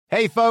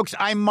Hey, folks,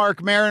 I'm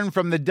Mark Marin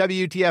from the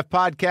WTF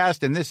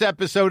podcast, and this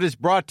episode is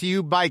brought to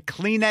you by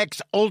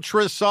Kleenex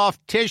Ultra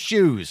Soft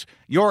Tissues,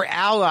 your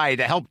ally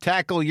to help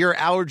tackle your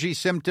allergy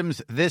symptoms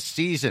this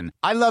season.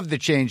 I love the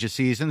change of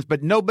seasons,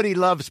 but nobody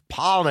loves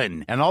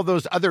pollen and all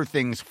those other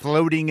things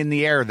floating in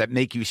the air that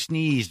make you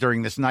sneeze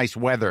during this nice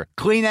weather.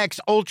 Kleenex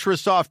Ultra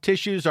Soft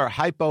Tissues are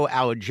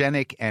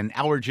hypoallergenic and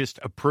allergist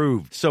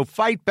approved, so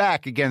fight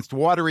back against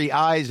watery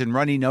eyes and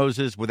runny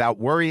noses without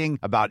worrying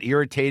about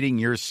irritating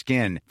your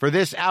skin. For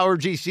this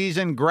allergy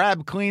season,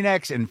 grab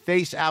Kleenex and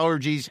face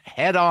allergies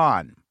head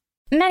on.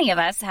 Many of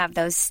us have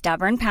those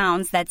stubborn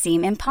pounds that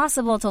seem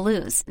impossible to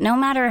lose, no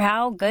matter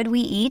how good we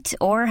eat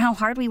or how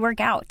hard we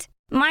work out.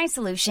 My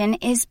solution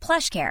is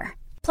PlushCare.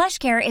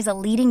 PlushCare is a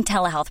leading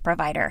telehealth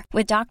provider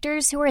with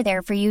doctors who are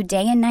there for you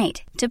day and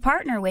night to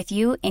partner with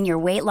you in your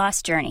weight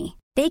loss journey.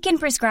 They can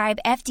prescribe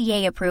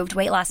FDA-approved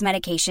weight loss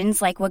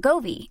medications like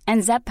Wegovy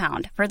and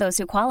Zepbound for those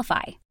who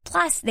qualify.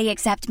 Plus, they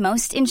accept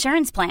most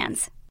insurance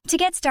plans. To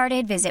get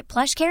started, visit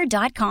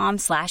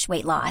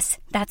plushcare.com/weightloss.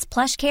 That's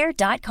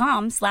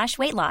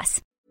plushcare.com/weightloss.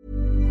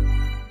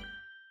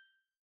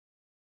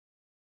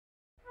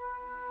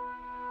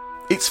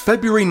 It's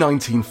February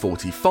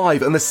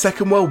 1945 and the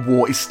Second World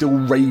War is still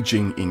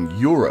raging in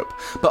Europe,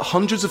 but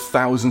hundreds of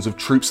thousands of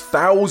troops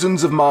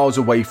thousands of miles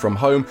away from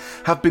home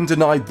have been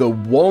denied the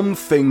one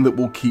thing that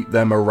will keep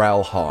their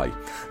morale high: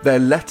 their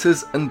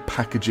letters and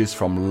packages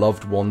from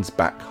loved ones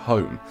back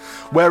home.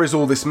 Where is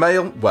all this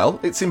mail? Well,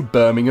 it's in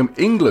Birmingham,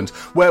 England,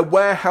 where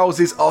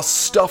warehouses are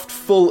stuffed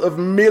full of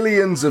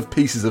millions of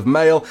pieces of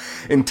mail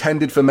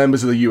intended for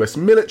members of the US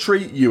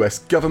military, US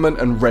government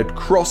and Red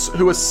Cross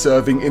who are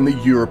serving in the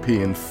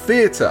European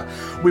theatre.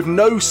 With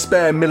no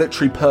spare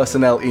military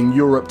personnel in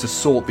Europe to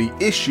sort the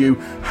issue,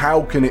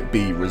 how can it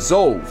be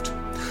resolved?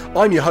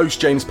 I'm your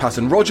host, James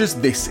Patton Rogers.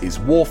 This is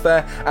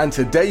Warfare, and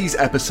today's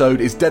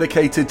episode is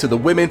dedicated to the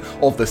women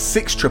of the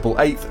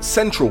 688th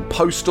Central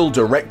Postal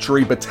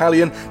Directory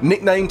Battalion,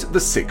 nicknamed the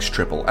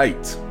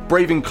 688.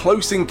 Braving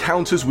close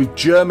encounters with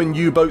German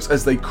U-boats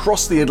as they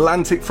crossed the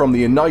Atlantic from the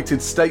United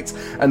States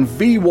and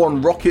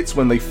V-1 rockets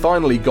when they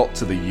finally got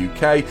to the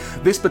UK,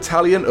 this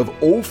battalion of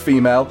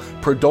all-female,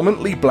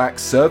 predominantly black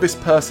service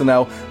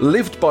personnel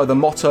lived by the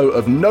motto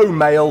of no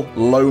mail,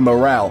 low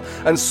morale,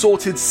 and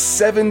sorted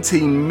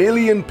 17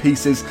 million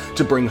pieces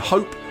to bring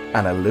hope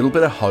and a little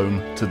bit of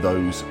home to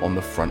those on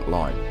the front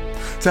line.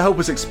 To help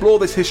us explore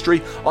this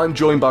history, I'm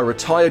joined by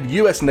retired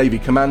US Navy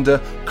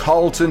Commander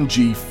Carlton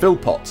G.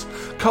 Philpott.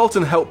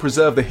 Carlton helped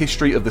preserve the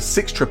history of the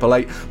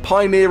 688,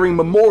 pioneering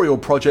memorial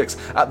projects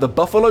at the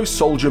Buffalo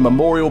Soldier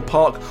Memorial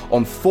Park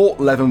on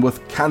Fort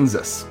Leavenworth,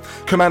 Kansas.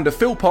 Commander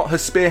Philpott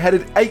has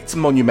spearheaded 8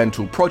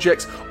 monumental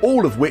projects,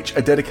 all of which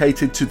are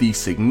dedicated to the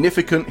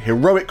significant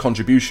heroic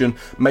contribution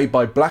made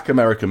by Black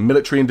American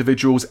military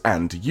individuals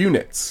and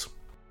units.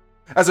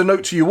 As a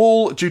note to you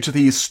all, due to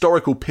the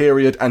historical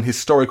period and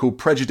historical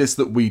prejudice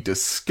that we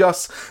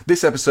discuss,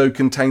 this episode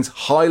contains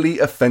highly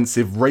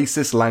offensive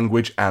racist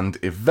language and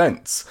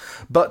events.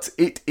 But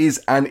it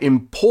is an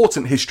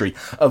important history,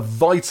 a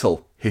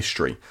vital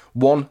history,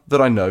 one that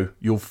I know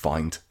you'll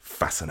find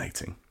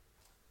fascinating.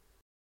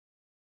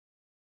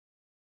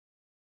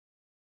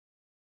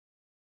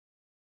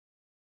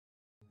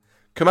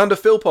 Commander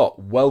Philpott,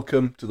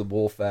 welcome to the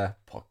Warfare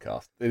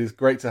podcast. It is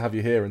great to have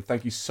you here, and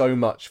thank you so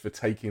much for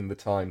taking the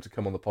time to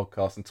come on the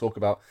podcast and talk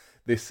about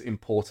this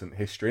important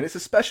history. And it's a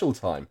special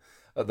time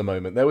at the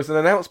moment. There was an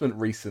announcement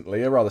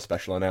recently, a rather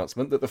special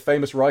announcement, that the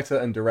famous writer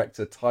and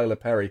director Tyler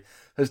Perry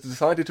has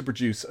decided to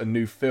produce a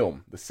new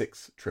film, The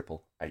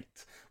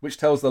 688, which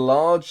tells the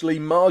largely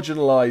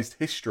marginalised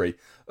history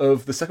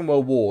of the Second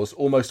World War's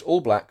almost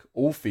all-black,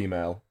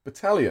 all-female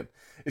battalion.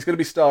 It's going to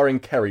be starring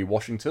Kerry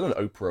Washington and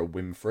Oprah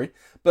Winfrey,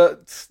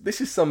 but this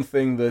is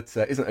something that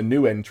isn't a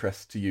new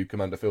interest to you,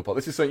 Commander Philpott.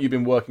 This is something you've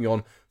been working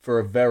on for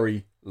a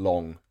very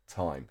long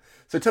time.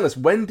 So tell us,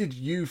 when did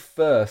you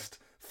first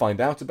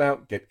find out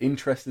about, get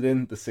interested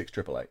in the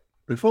 688?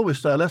 Before we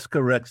start, let's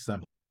correct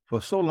something.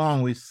 For so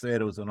long we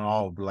said it was an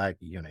all-black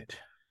unit.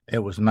 It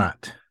was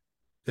not.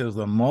 It was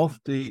a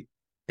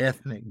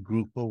multi-ethnic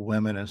group of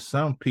women, and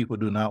some people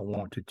do not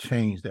want to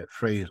change that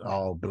phrase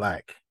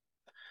all-black.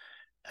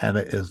 And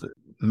it is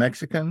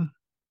Mexican,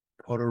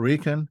 Puerto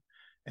Rican,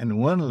 and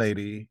one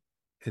lady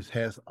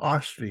has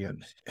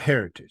Austrian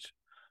heritage.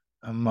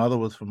 Her mother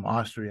was from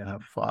Austria and her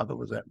father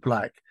was that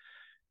black.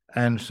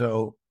 And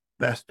so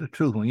that's the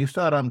truth. When you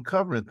start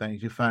uncovering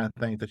things, you find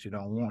things that you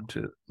don't want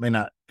to, may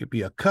not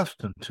be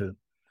accustomed to.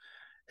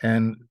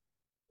 And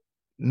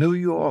New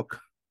York,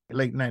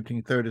 late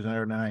 1930s and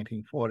early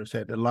 1940s,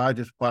 had the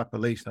largest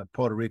population of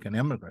Puerto Rican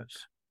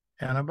immigrants.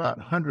 And about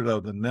 100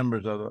 of the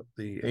members of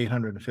the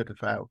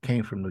 855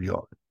 came from New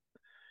York.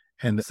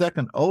 And the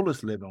second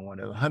oldest living one,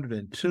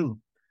 102,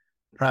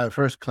 Private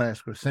First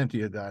Class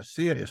Crescentia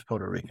Garcia, is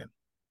Puerto Rican.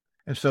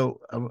 And so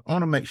I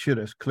want to make sure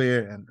that's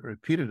clear and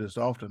repeat it as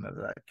often as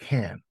I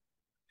can.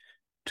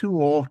 Too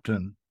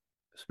often,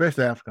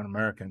 especially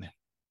African-American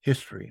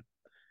history,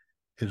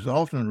 is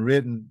often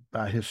written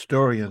by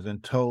historians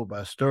and told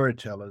by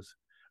storytellers,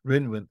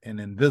 written with an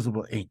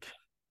invisible ink.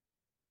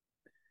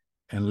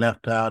 and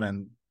left out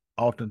and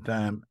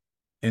oftentimes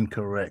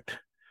incorrect.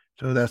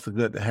 So that's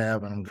good to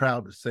have. And I'm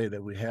proud to say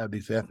that we have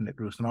these ethnic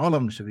groups, and all of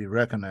them should be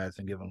recognized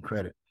and given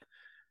credit.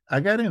 I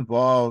got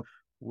involved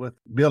with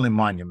building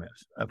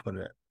monuments, I put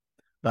it,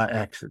 by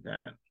accident.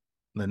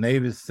 The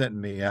Navy sent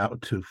me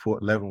out to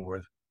Fort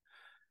Leavenworth.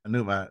 I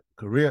knew my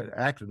career,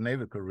 active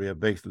Navy career,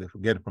 basically for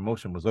getting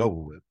promotion was over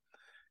with.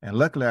 And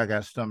luckily, I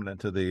got stumbled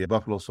into the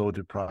Buffalo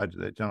Soldier Project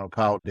that General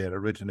Powell did,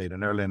 originated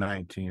in the early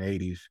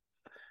 1980s.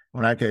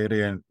 When I got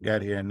here in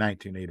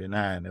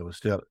 1989, it was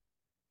still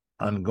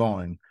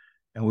ongoing,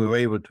 and we were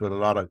able to, with a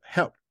lot of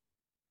help,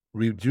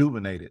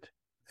 rejuvenate it.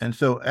 And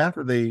so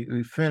after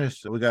we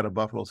finished, we got a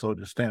Buffalo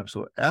Soldier stamp.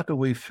 So after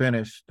we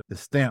finished the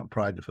stamp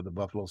project for the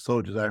Buffalo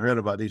Soldiers, I heard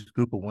about this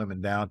group of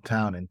women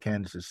downtown in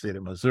Kansas City,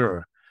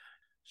 Missouri.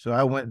 So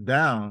I went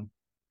down,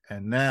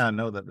 and now I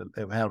know that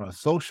they were having a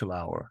social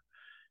hour.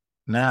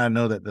 Now I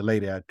know that the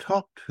lady I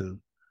talked to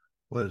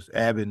was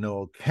Abby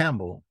Noel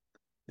Campbell,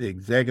 the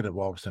executive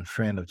officer and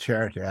friend of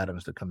Charity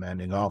Adams, the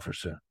commanding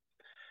officer.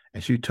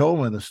 And she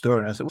told me the story,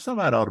 and I said, well,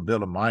 somebody ought to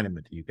build a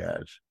monument to you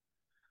guys.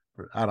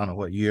 I don't know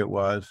what year it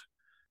was.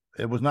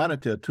 It was not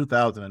until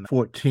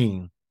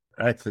 2014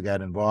 I actually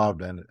got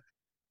involved, and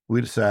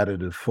we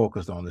decided to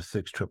focus on the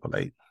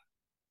 6888.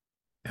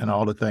 And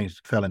all the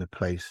things fell into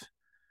place.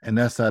 And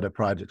that's how the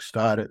project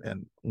started.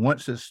 And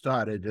once it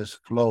started, it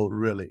just flowed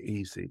really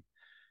easy.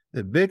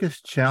 The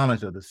biggest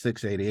challenge of the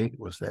 688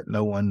 was that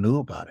no one knew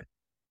about it.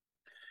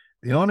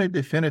 The only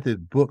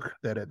definitive book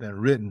that had been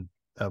written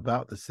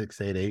about the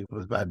 688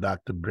 was by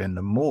Dr.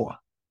 Brenda Moore.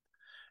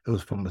 It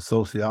was from a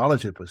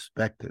sociology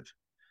perspective,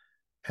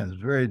 and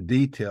it's very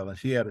detailed, and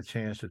she had a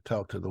chance to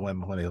talk to the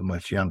women when they were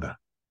much younger.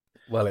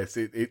 Well,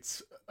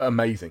 it's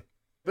amazing.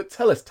 But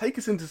take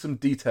us into some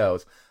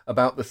details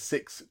about the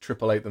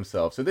 6888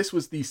 themselves. So this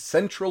was the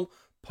Central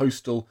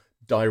Postal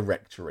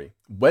Directory.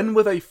 When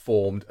were they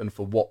formed and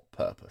for what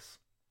purpose?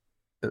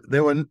 They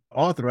were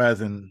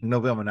authorized in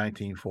November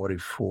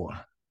 1944,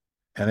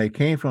 and they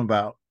came from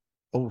about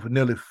over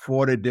nearly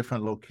 40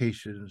 different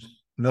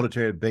locations,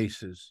 military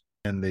bases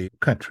in the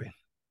country.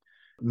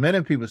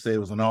 Many people say it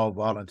was an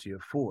all-volunteer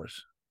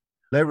force.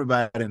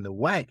 Everybody in the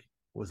WAC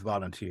was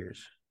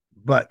volunteers,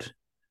 but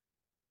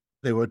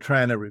they were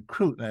trying to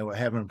recruit, and they were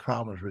having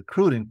problems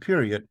recruiting,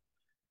 period,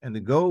 and the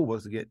goal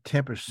was to get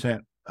 10%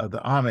 of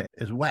the Army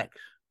as WACs.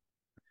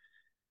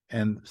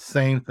 And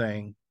same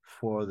thing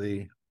for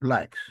the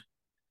Blacks.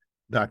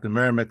 Dr.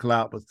 Mary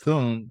McLeod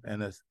Bethune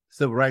and the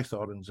Civil Rights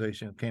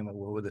Organization came up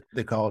with it.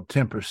 They called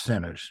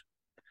 10%ers.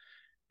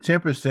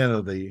 10%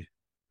 of the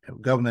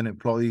government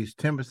employees,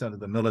 10% of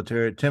the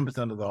military,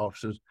 10% of the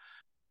officers.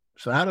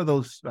 So out of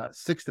those about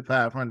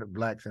 6,500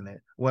 Blacks and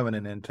women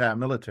in the entire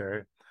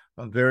military,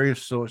 from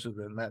various sources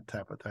and that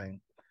type of thing,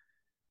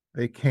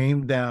 they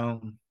came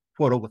down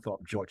Fort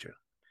Oglethorpe, Georgia.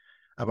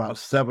 About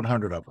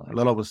 700 of them, a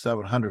little over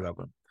 700 of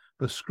them,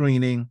 for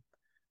screening,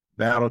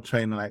 battle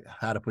training, like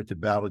how to put your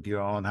battle gear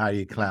on, how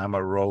you climb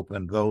a rope,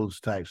 and those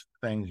types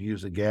of things,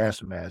 use a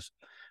gas mask,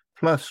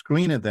 plus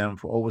screening them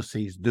for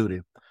overseas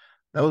duty.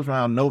 That was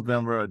around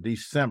November or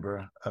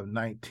December of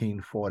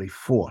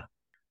 1944.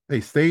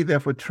 They stayed there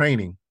for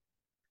training,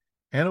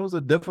 and it was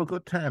a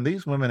difficult time.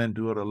 These women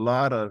endured a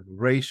lot of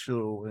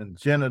racial and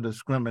gender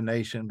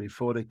discrimination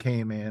before they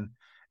came in,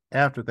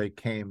 after they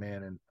came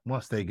in, and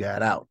once they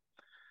got out.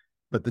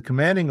 But the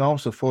commanding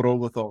officer of Fort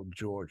Oglethorpe,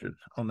 Georgia,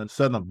 on the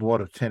southern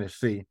border of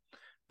Tennessee,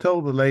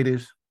 told the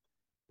ladies,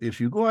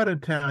 if you go out in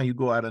town, you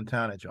go out in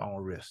town at your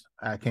own risk.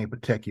 I can't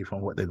protect you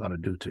from what they're going to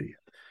do to you.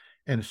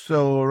 And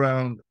so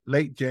around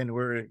late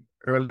January,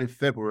 early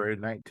February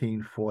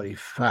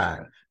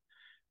 1945,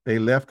 they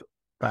left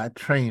by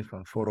train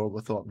from Fort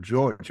Oglethorpe,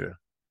 Georgia,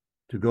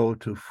 to go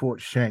to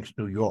Fort Shanks,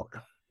 New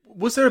York.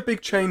 Was there a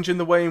big change in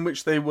the way in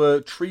which they were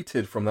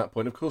treated from that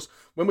point? Of course,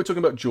 when we're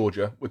talking about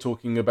Georgia, we're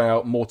talking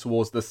about more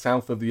towards the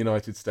south of the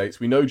United States.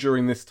 We know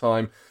during this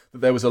time that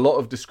there was a lot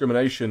of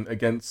discrimination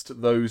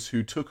against those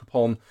who took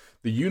upon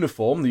the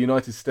uniform, the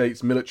United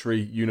States military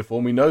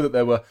uniform. We know that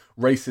there were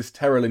racist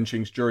terror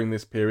lynchings during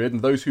this period,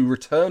 and those who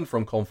returned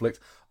from conflict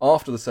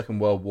after the Second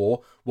World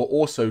War were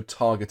also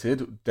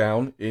targeted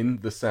down in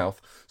the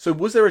South. So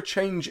was there a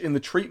change in the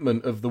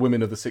treatment of the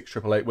women of the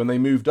 6888 when they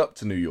moved up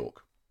to New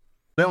York?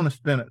 They only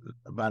spent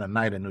about a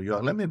night in New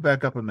York. Let me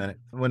back up a minute.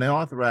 When they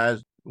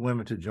authorized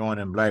women to join,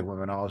 and Black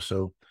women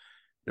also,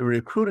 the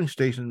recruiting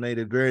stations made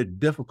it very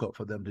difficult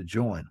for them to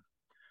join.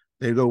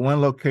 They'd go one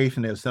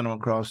location, they'd send them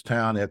across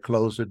town, they'd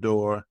close the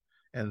door,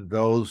 and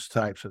those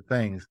types of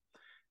things.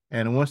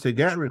 And once they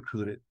got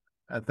recruited,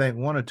 I think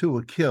one or two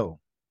were killed.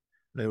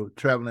 They were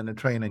traveling the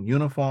train in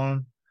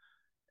uniform.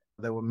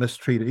 They were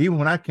mistreated. Even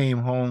when I came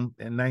home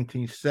in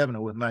 1970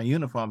 with my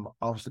uniform,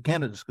 Officer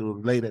Candidate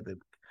School, late at the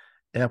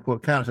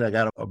airport counter, said, I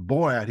got a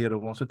boy out here that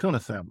wants a tuna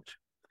sandwich.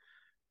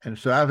 And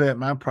so I've had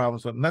my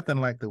problems with nothing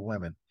like the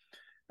women.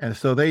 And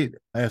so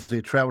as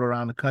they travel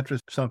around the country,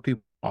 some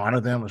people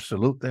honor them or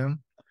salute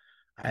them.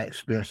 I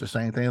experienced the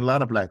same thing a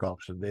lot of Black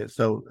officers did.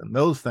 So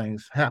those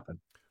things happen.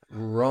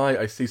 Right,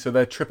 I see. So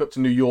their trip up to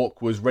New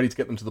York was ready to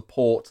get them to the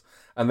port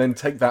and then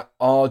take that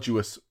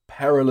arduous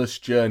perilous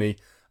journey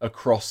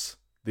across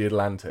the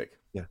Atlantic.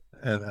 Yeah.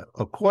 And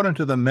according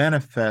to the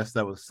manifest,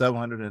 there was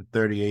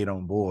 738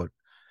 on board.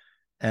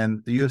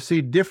 And you'll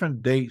see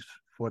different dates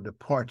for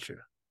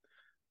departure.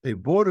 They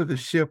boarded the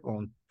ship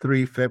on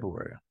 3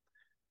 February.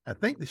 I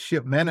think the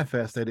ship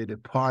manifest that they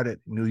departed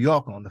New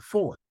York on the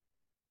 4th.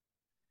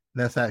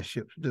 That's how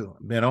ships do.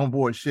 Being on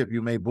board ship,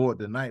 you may board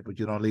tonight, but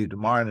you don't leave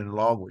tomorrow, and the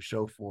log will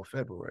show 4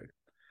 February.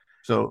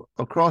 So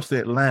across the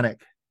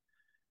Atlantic,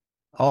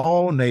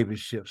 all Navy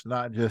ships,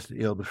 not just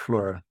the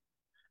Ile-de-Fleur,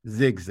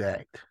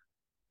 zigzagged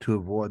to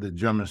avoid the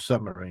German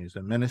submarines,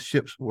 and many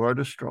ships were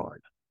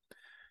destroyed.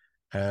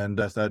 And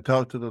as I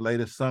talked to the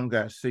ladies, some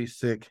got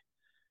seasick,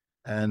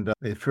 and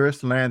they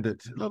first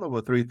landed a little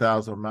over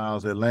 3,000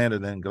 miles. They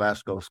landed in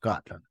Glasgow,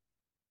 Scotland.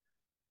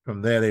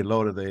 From there, they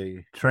loaded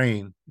a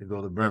train to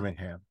go to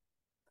Birmingham.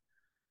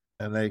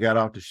 And they got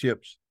off the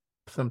ships.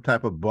 Some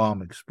type of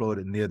bomb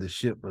exploded near the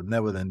ship, but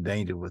never in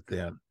danger with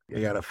them.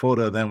 They got a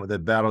photo of them with their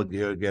battle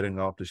gear getting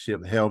off the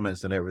ship,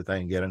 helmets and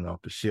everything getting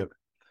off the ship.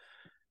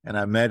 And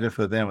I imagine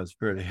for them it's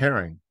very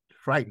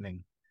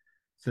frightening,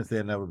 since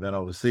they'd never been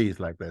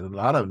overseas like that. A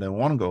lot of them didn't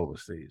want to go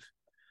overseas.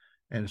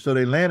 And so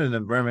they landed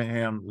in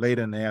Birmingham late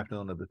in the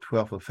afternoon of the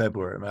 12th of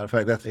February. Matter of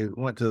fact, they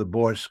went to the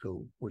boys'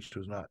 school, which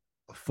was not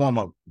a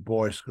former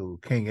boys' school,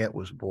 King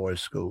Edward's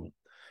boys' school.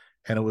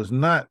 And it was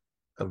not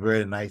a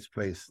very nice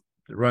place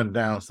to run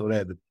down, so they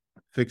had to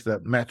fix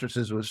up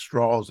mattresses with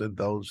straws and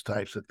those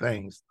types of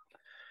things.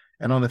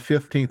 And on the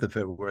 15th of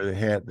February, they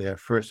had their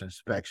first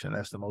inspection.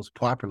 That's the most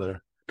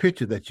popular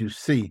picture that you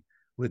see,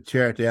 with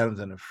Charity Adams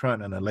in the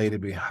front and a lady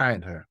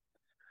behind her.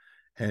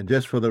 And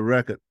just for the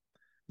record,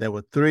 there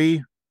were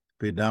 3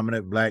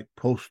 predominant black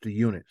postal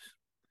units,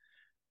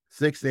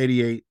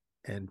 688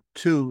 and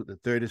 2, the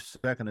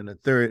 32nd and the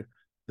 3rd,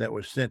 that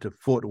were sent to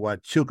Fort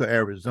Huachuca,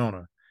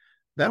 Arizona.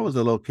 That was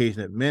a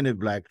location that many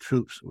black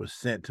troops were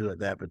sent to at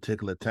that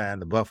particular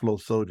time, the Buffalo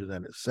Soldiers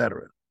and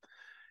etc.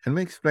 And let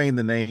me explain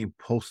the name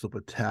Postal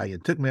Battalion.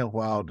 It took me a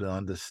while to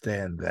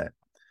understand that.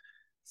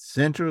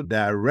 Central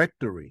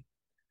Directory,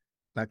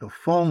 like a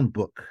phone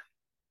book.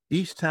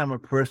 Each time a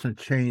person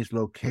changed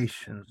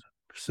locations,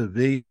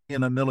 civilian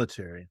or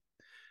military,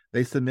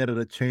 they submitted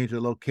a change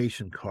of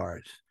location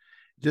cards.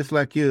 Just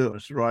like you,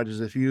 Mr. Rogers,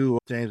 if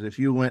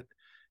you went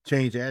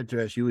change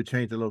address, you would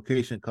change the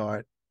location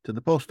card to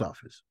the post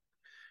office.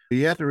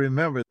 You have to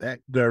remember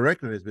that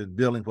directory has been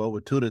building for over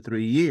 2 to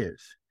 3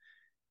 years.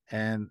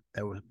 And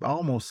there was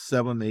almost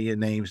 7 million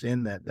names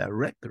in that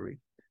directory.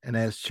 And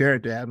as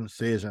Charity Adams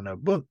says in her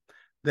book,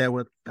 there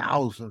were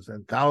thousands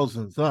and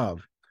thousands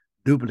of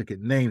duplicate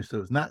names. So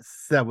it's not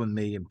 7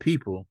 million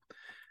people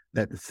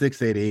that the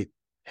 688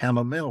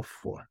 handled mail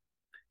for.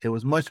 It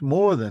was much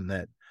more than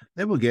that.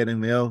 They were getting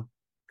mail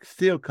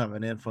still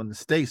coming in from the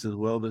states as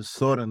well. The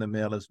sorting the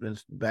mail has been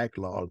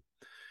backlogged.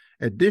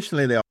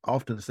 Additionally, they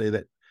often say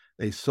that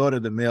they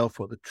sorted the mail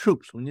for the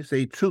troops. When you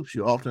say troops,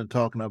 you're often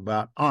talking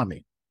about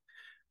Army.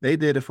 They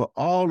did it for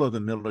all of the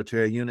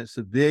military units,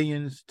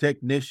 civilians,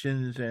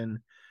 technicians, and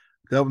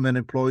government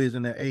employees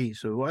and their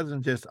aides. So it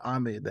wasn't just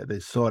Army that they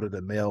sorted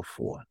the mail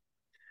for.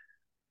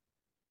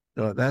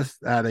 So that's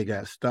how they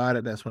got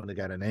started. That's when they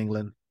got in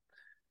England.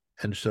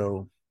 And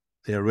so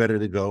they're ready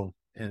to go.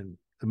 In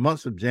the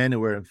months of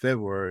January and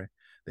February,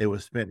 they were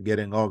spent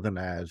getting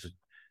organized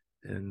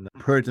and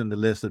purging the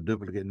list of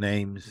duplicate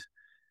names.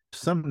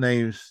 Some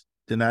names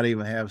did not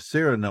even have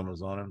serial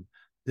numbers on them,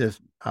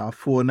 just our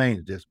full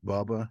names, just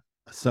Bubba,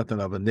 something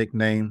of a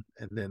nickname.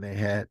 And then they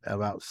had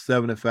about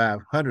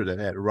 7,500 that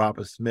had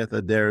Robert Smith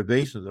or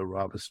derivations of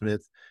Robert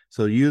Smith.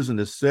 So using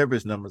the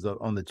service numbers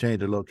on the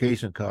change of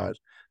location cards,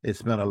 they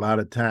spent a lot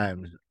of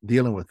time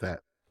dealing with that.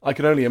 I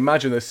can only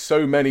imagine there's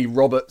so many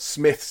Robert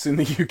Smiths in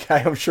the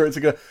UK. I'm sure it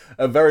took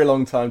a very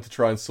long time to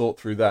try and sort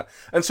through that.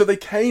 And so they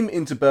came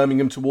into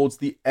Birmingham towards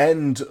the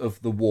end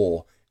of the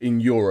war in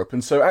Europe.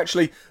 And so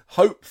actually,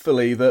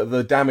 hopefully,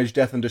 the damage,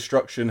 death and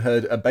destruction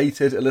had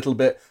abated a little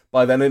bit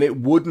by then, and it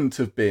wouldn't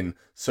have been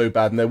so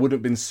bad, and there wouldn't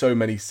have been so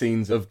many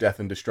scenes of death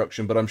and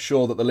destruction. But I'm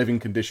sure that the living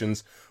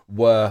conditions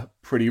were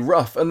pretty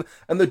rough. And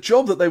the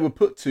job that they were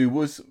put to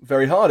was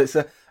very hard. It's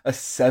a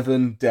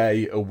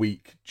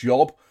 7-day-a-week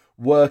job,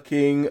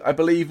 working, I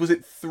believe, was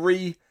it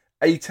 3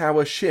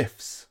 8-hour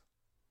shifts?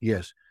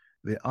 Yes.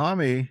 The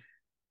Army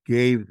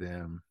gave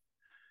them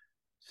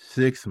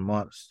 6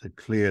 months to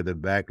clear the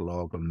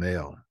backlog of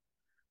mail.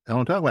 I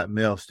don't talk about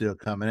mail still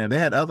coming in. They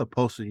had other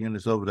postal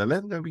units over there.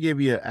 Let me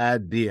give you an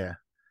idea.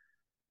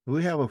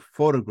 We have a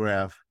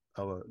photograph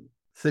of a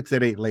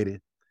 688 lady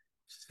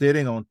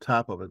sitting on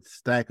top of a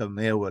stack of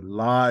mail with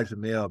large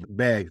mail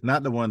bags,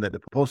 not the one that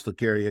the postal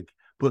carrier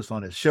puts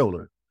on his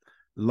shoulder,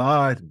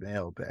 large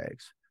mail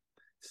bags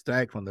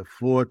stacked from the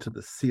floor to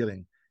the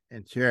ceiling.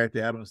 And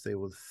Charity Adams said it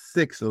was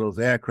 6 of those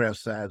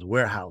aircraft-sized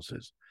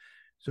warehouses.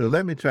 So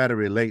let me try to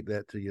relate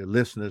that to your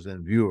listeners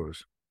and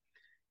viewers.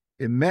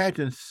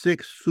 Imagine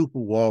 6 super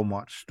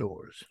Walmart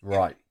stores.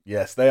 Right.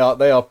 Yes, they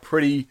are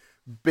pretty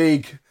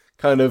big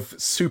kind of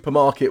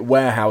supermarket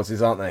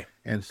warehouses, aren't they?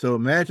 And so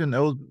imagine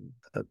those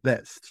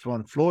that's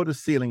from floor to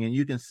ceiling, and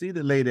you can see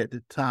the lady at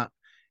the top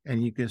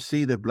and you can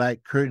see the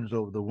black curtains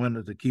over the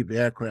windows to keep the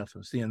aircraft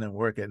from seeing them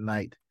work at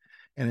night.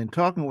 And in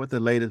talking with the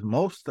ladies,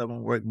 most of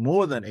them work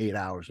more than 8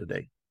 hours a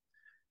day.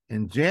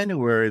 In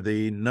January,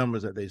 the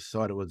numbers that they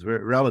sorted was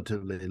very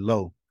relatively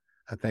low.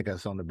 I think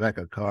that's on the back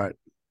of the card,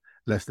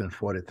 less than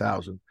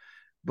 40,000.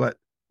 But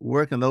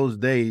working those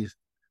days,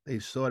 they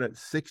sorted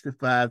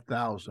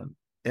 65,000,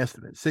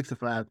 estimate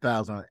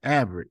 65,000 on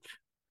average.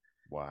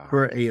 Wow.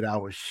 Per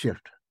 8-hour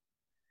shift.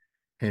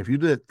 And if you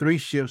did 3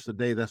 shifts a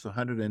day, that's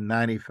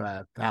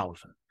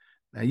 195,000.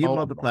 Now you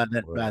multiply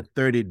that by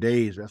 30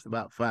 days, that's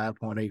about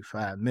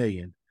 5.85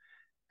 million.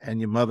 And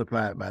you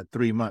multiply it by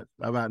 3 months,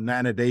 about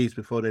 90 days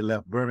before they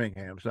left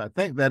Birmingham. So I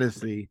think that is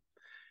the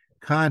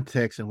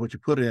context in which you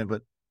put it in,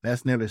 but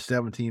that's nearly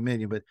 17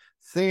 million. But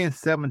saying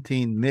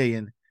 17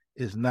 million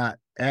is not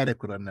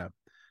adequate enough.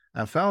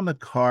 I found a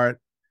card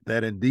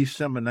that in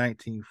December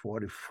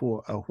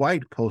 1944, a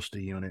white postal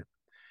unit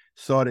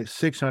sorted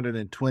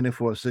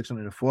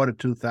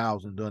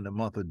 642,000 during the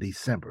month of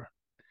December.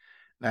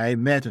 Now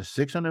imagine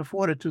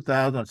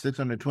 642,000 or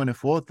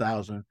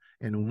 624,000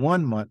 in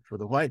 1 month for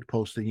the white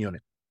postal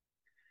unit.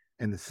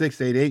 And the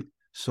 688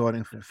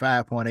 sorting for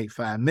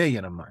 5.85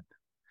 million a month.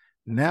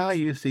 Now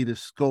you see the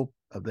scope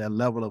of their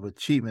level of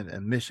achievement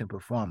and mission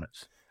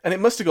performance. And it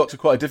must have got to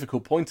quite a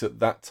difficult point at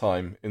that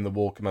time in the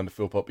war, Commander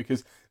Philpott,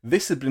 because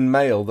this had been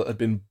mail that had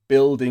been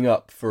building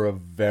up for a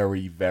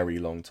very, very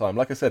long time.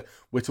 Like I said,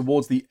 we're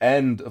towards the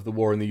end of the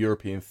war in the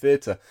European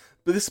theatre,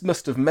 but this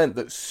must have meant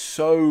that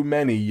so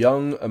many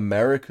young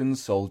American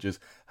soldiers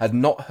had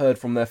not heard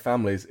from their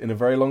families in a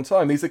very long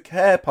time. These are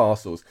care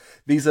parcels.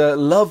 These are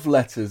love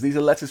letters. These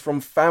are letters from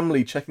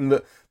family checking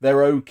that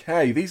they're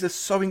okay. These are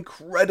so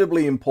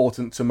incredibly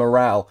important to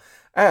morale.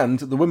 And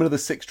the women of the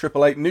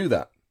 688 knew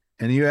that.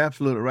 And you're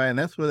absolutely right. And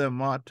that's where their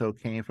motto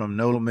came from,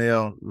 no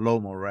mail,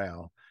 low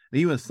morale.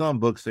 Even some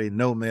books say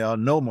no mail,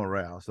 no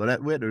morale. So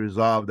that we had to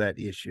resolve that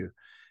issue.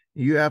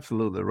 You're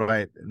absolutely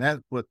right. And that's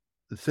what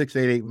the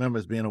 688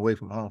 members being away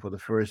from home for the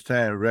first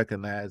time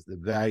recognized the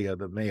value of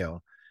the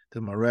mail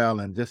to morale.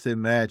 And just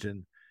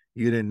imagine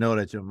you didn't know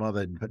that your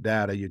mother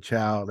died or your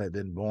child had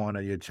been born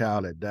or your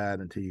child had died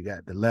until you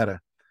got the letter.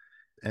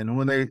 And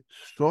when they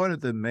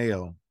sorted the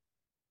mail,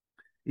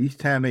 each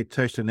time they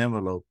touched an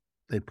envelope,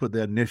 they put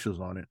their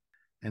initials on it.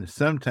 And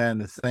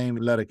sometimes the same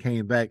letter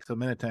came back. So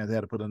many times they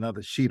had to put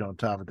another sheet on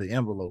top of the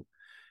envelope.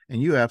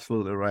 And you're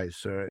absolutely right,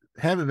 sir.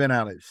 Having been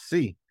out at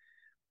sea,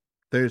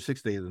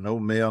 36 days, no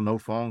mail, no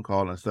phone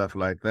call and stuff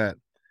like that.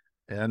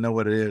 And I know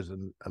what it is.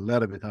 And a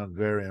letter becomes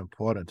very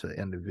important to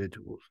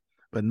individuals.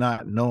 But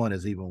not knowing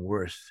is even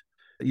worse.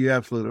 You're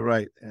absolutely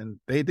right. And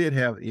they did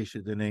have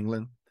issues in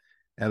England.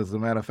 And as a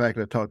matter of fact,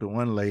 I talked to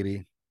one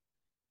lady.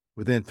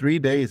 Within 3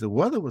 days, the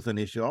weather was an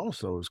issue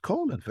also. It was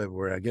cold in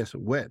February, I guess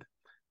wet.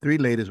 3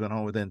 ladies went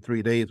home within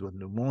 3 days with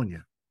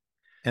pneumonia.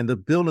 And the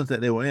buildings that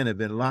they were in have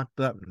been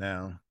locked up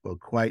now for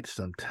quite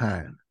some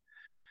time.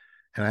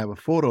 And I have a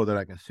photo that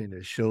I can see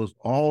that shows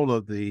all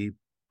of the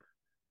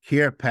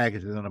care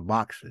packages in the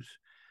boxes.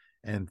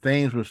 And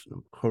things were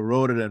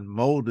corroded and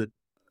molded.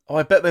 Oh,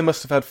 I bet they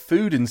must have had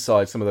food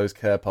inside some of those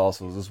care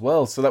parcels as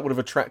well. So that would have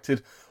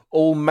attracted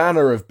all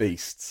manner of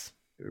beasts.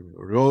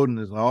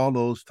 Rodents and all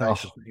those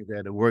types of things they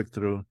had to work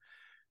through.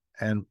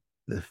 And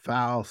the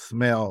foul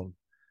smell.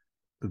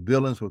 The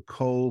buildings were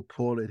cold,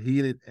 poorly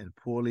heated, and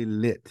poorly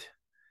lit.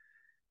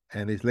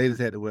 And these ladies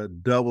had to wear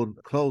double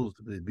clothes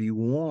to be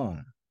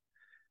warm.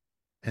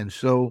 And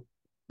so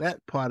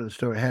that part of the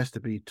story has to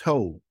be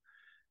told.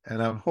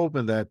 And I'm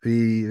hoping that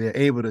they're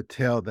able to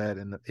tell that,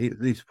 and at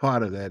least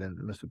part of that in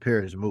Mr.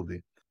 Perry's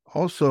movie.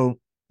 Also,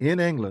 in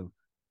England,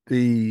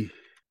 the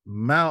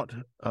amount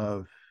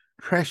of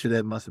pressure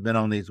that must have been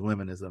on these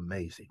women is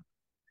amazing.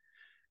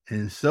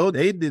 And so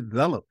they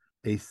developed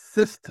a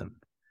system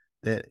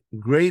that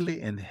greatly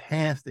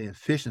enhanced the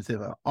efficiency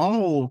of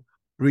all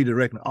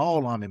redirecting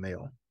all Army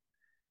mail.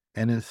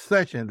 And in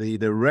such, and the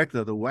director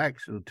of the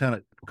WACS,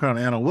 Lieutenant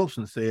Colonel Anna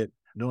Wilson, said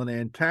during their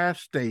entire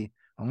stay,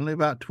 only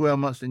about 12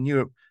 months in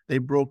Europe, they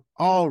broke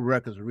all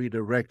records of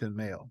redirecting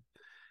mail.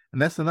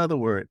 And that's another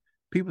word.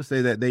 People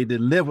say that they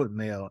delivered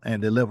mail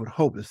and delivered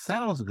hope. It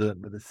sounds good,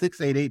 but the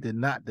 688 did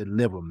not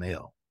deliver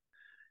mail.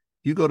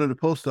 You go to the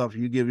post office,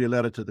 you give your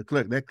letter to the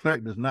clerk. That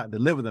clerk does not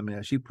deliver the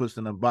mail. She puts it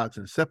in a box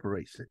and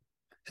separates it.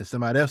 And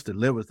somebody else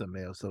delivers the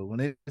mail. So when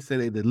they say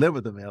they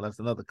deliver the mail, that's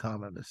another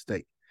common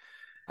mistake.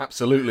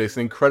 Absolutely. It's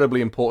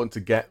incredibly important to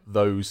get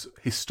those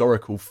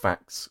historical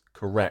facts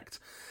correct.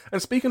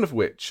 And speaking of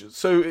which,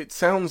 so it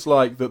sounds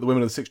like that the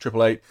women of the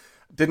 688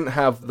 didn't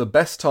have the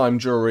best time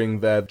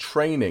during their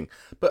training,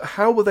 but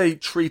how were they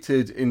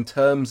treated in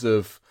terms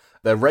of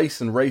their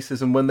race and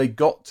racism when they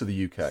got to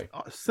the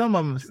UK? Some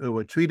of them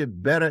were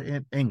treated better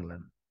in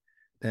England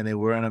than they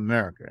were in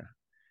America.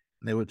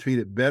 They were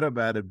treated better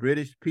by the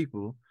British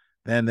people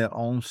than their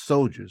own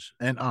soldiers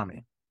and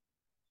army.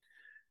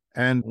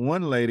 And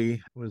one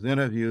lady was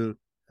interviewed,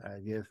 I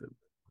guess,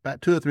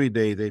 about 2 or 3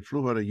 days. They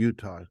flew her to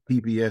Utah,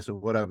 PBS or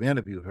whatever,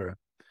 interviewed her.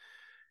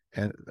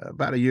 And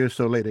about a year or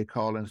so later, they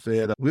called and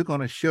said, we're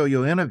going to show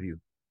your interview.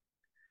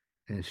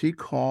 And she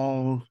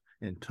called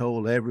and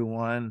told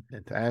everyone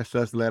and to ask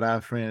us to let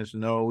our friends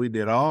know. We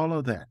did all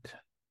of that.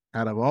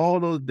 Out of all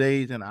those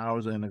days and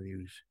hours of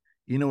interviews,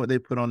 you know what they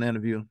put on the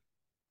interview?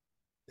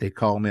 They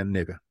called me a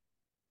nigger.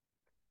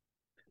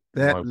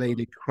 That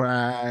lady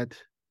cried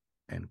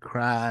and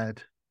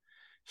cried.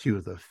 She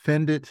was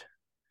offended.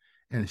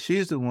 And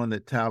she's the one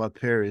that Tyler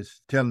Perry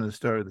is telling the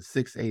story of the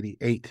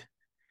 688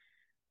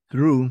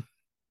 through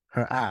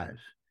her eyes.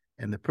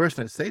 And the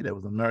person that said that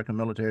was an American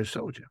military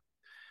soldier.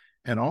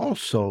 And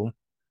also,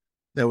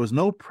 there was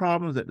no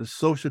problems at the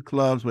social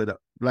clubs where the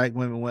black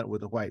women went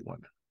with the white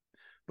women.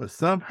 But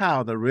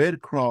somehow the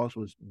Red Cross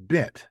was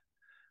bent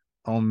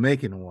on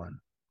making one.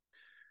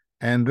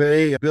 And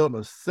they built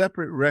a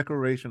separate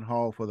recreation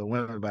hall for the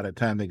women by the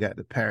time they got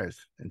to Paris.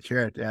 And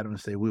Charity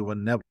Adams said, we will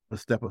never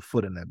step a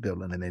foot in that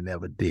building, and they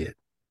never did.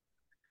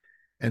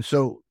 And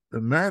so the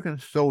American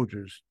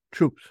soldiers,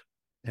 troops,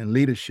 and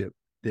leadership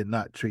did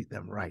not treat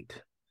them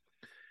right.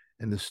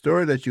 And the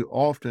story that you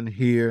often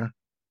hear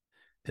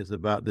is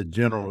about the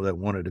general that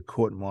wanted to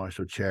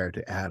court-martial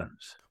Charity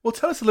Adams. Well,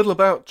 tell us a little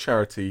about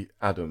Charity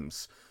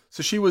Adams.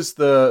 So she was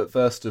the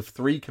first of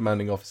 3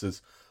 commanding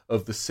officers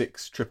of the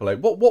 688.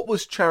 What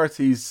was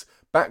Charity's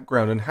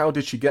background, and how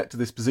did she get to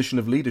this position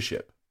of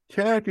leadership?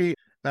 Charity,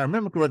 I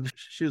remember correctly,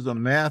 she was a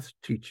math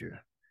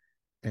teacher,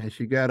 and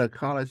she got a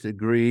college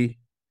degree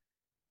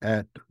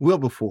at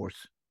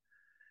Wilberforce.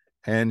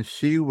 And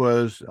she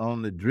was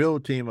on the drill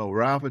team, a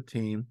rifle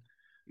team,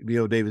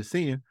 B.O. Davis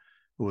Sr.,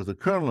 who was a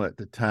colonel at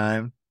the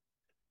time,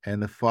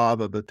 and the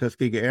father of the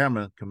Tuskegee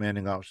Airmen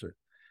commanding officer.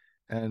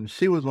 And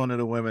she was one of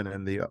the women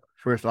in the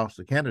first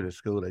officer candidate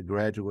school that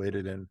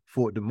graduated in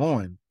Fort Des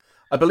Moines.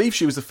 I believe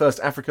she was the first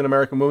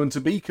African-American woman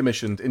to be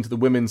commissioned into the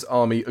Women's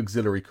Army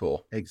Auxiliary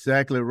Corps.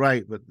 Exactly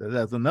right, but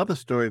there's another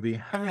story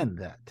behind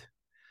that.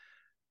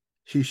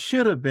 She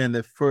should have been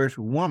the first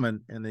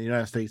woman in the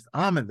United States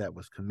Army that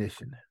was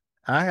commissioned.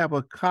 I have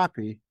a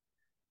copy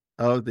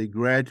of the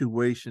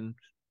graduation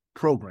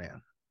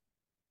program,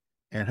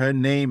 and her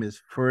name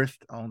is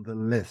first on the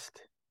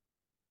list.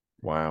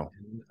 Wow.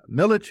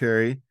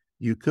 Military,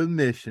 you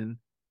commission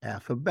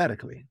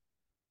alphabetically.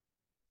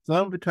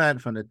 From the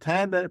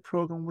time that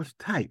program was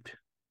typed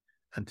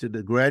until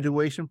the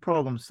graduation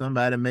program,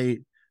 somebody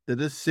made the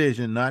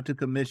decision not to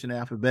commission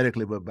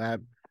alphabetically, but by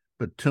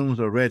platoons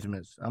or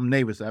regiments. I'm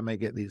Navy, so I may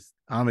get these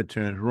Army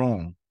terms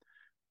wrong.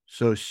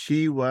 So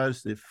she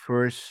was the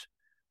first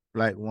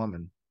Black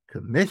woman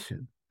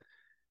commissioned.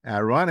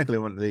 Ironically,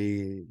 when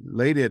the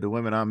lady at the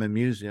Women Army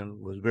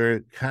Museum was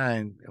very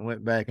kind and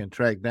went back and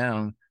tracked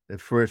down the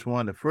first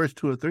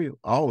 2 or 3,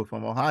 all were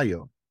from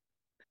Ohio.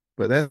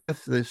 But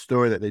that's the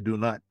story that they do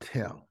not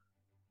tell.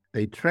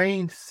 They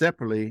trained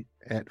separately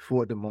at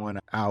Fort Des Moines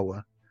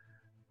hour,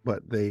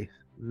 but they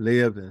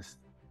lived and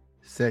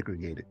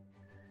segregated.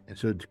 And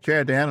so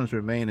Charity Adams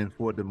remained in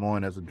Fort Des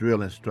Moines as a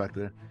drill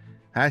instructor.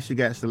 How she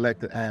got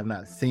selected, I have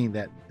not seen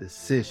that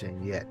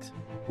decision yet.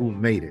 Who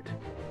made it?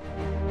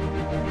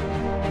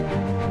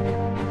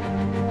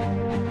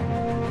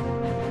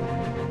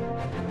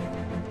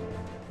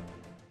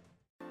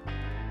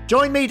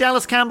 Join me,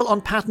 Dallas Campbell,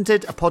 on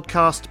Patented, a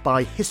podcast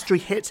by History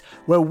Hit,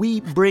 where we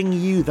bring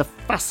you the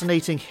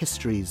fascinating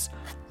histories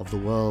of the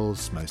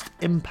world's most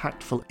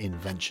impactful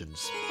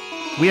inventions.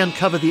 We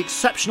uncover the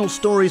exceptional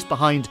stories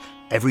behind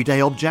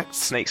everyday objects.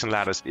 Snakes and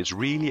Ladders is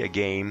really a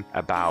game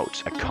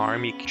about a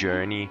karmic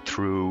journey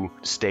through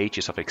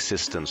stages of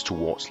existence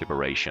towards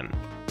liberation.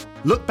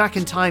 Look back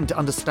in time to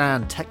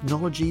understand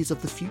technologies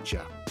of the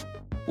future.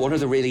 One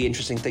of the really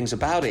interesting things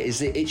about it is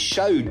that it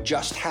showed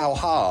just how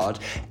hard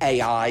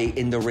AI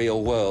in the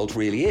real world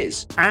really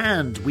is.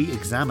 And we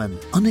examine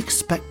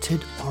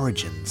unexpected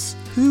origins.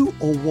 Who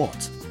or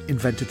what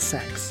invented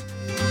sex?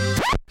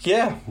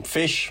 Yeah,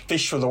 fish.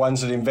 Fish were the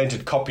ones that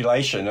invented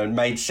copulation and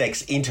made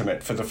sex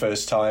intimate for the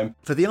first time.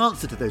 For the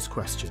answer to those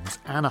questions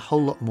and a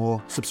whole lot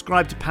more,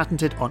 subscribe to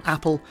Patented on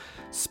Apple,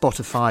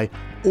 Spotify,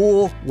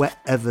 or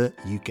wherever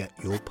you get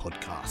your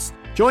podcasts.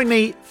 Join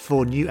me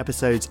for new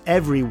episodes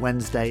every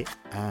Wednesday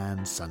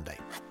and Sunday.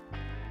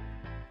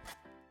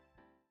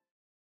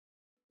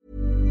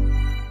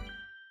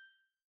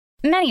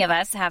 Many of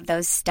us have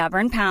those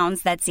stubborn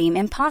pounds that seem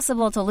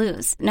impossible to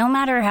lose, no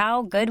matter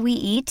how good we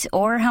eat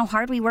or how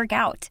hard we work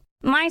out.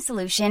 My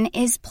solution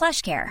is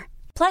PlushCare.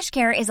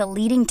 PlushCare is a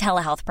leading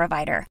telehealth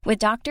provider with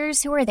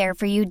doctors who are there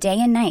for you day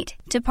and night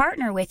to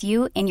partner with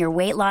you in your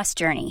weight loss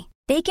journey.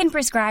 They can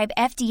prescribe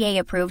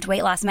FDA-approved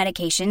weight loss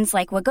medications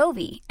like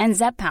Wegovy and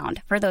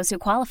Zepbound for those who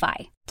qualify.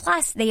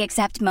 Plus, they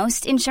accept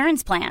most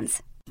insurance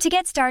plans. To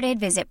get started,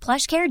 visit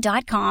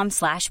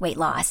plushcare.com/weight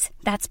loss.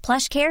 That's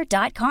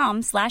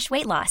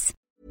plushcare.com/weight loss.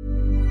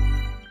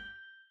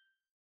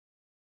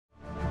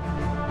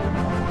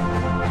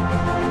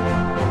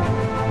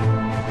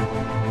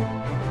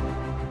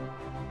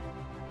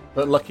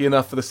 But lucky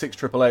enough for the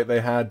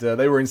 688,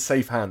 they were in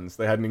safe hands.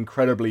 They had an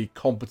incredibly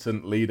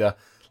competent leader,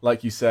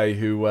 like you say,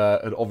 who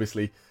had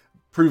obviously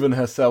proven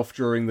herself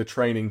during the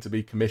training to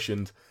be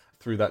commissioned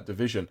through that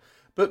division.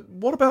 But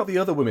what about the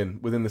other women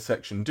within the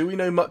section? Do we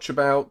know much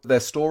about their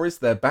stories,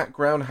 their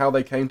background, how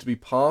they came to be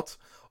part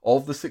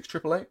of the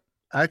 688?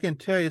 I can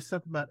tell you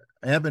something about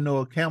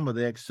Abigail Campbell,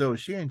 the XO.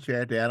 She and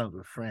Charity Adams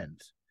were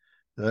friends.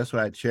 So that's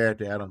why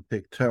Charity Adams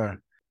picked her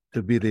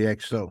to be the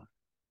XO.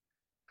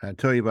 I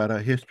tell you about her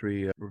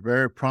history. A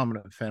very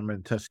prominent family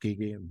in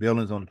Tuskegee,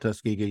 buildings on the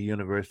Tuskegee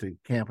University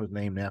campus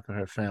named after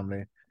her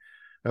family.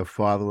 Her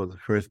father was the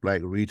first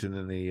Black regent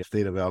in the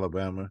state of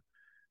Alabama.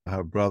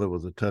 Her brother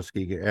was a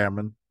Tuskegee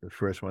airman, the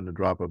first one to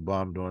drop a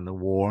bomb during the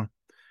war.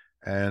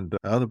 And the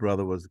other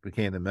brother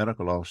became the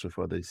medical officer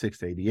for the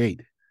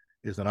 688.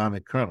 He's an Army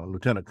colonel,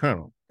 lieutenant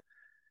colonel.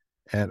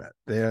 And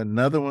there are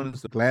another one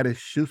is Gladys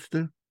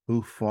Schuster,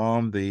 who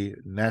formed the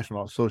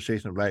National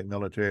Association of Black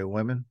Military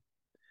Women.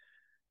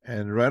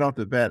 And right off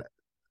the bat,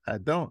 I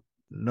don't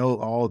know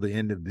all the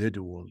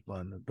individuals,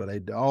 but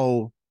they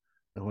all,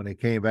 when they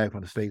came back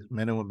from the States,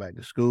 many went back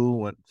to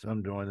school,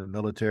 some joined the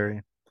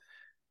military,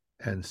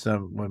 and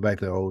some went back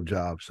to their old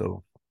jobs.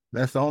 So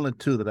that's the only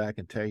two that I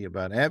can tell you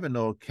about.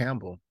 Abigail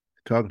Campbell,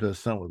 talking to her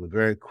son, was a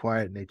very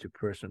quiet natured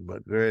person,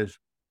 but very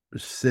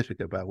specific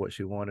about what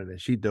she wanted.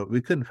 And we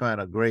couldn't find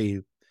a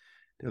grave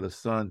till the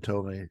son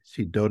told me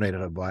she donated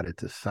her body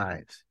to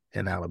science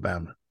in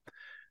Alabama.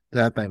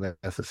 I think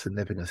that's a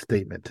significant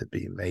statement to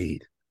be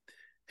made.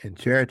 And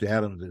Charity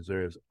Adams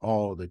deserves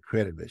all the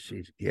credit that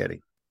she's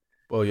getting.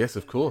 Well, yes,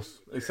 of course.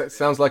 It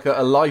sounds like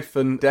a life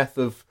and death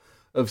of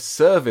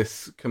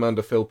service,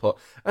 Commander Philpott.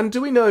 And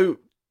do we know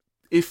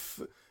if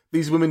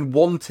these women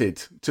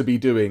wanted to be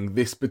doing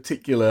this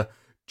particular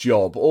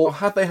job, or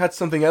had they had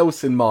something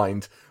else in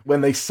mind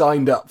when they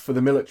signed up for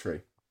the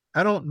military?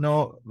 I don't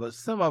know, but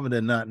some of them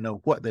did not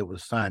know what they were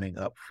signing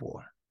up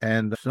for.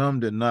 And some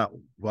did not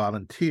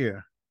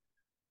volunteer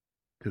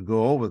to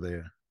go over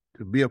there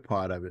to be a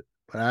part of it.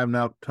 But I've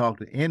not talked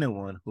to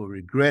anyone who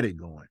regretted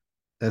going.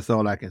 That's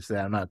all I can say.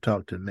 I've not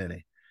talked to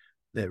many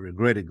that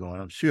regretted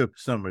going. I'm sure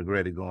some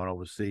regretted going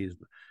overseas,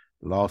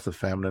 loss of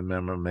family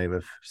member, maybe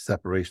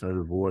separation or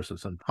divorce or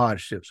some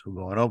hardships for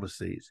going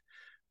overseas.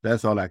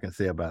 That's all I can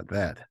say about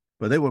that.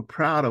 But they were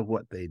proud of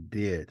what they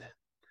did.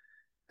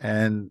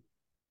 And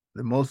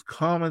the most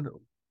common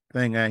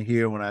thing I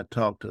hear when I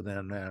talk to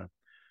them now,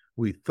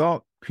 we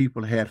thought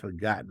people had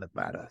forgotten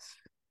about us.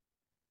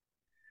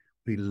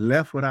 We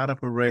left without a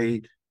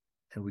parade,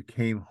 and we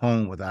came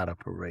home without a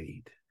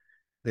parade.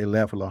 They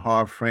left Le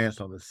Havre,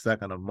 France on the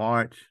 2nd of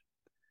March,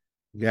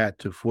 got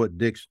to Fort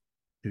Dix,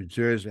 New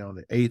Jersey on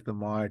the 8th of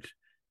March,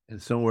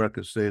 and some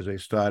workers say they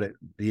started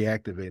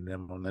deactivating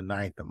them on the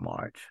 9th of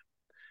March.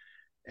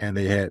 And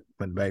they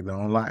went back their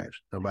own lives.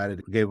 Nobody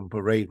gave them a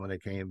parade when they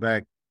came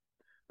back.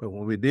 But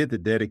when we did the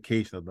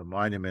dedication of the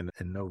monument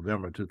in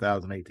November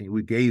 2018,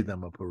 we gave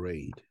them a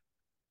parade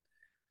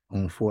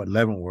on Fort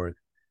Leavenworth.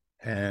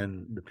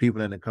 And the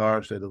people in the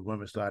car said the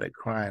women started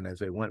crying as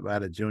they went by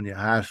the junior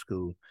high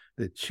school,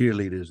 the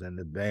cheerleaders and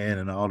the band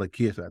and all the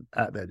kids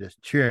out there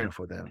just cheering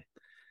for them.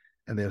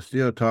 And they're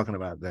still talking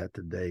about that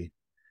today.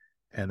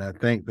 And I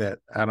think that,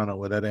 I don't know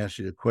whether that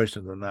answers your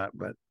questions or not,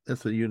 but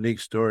it's a unique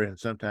story. And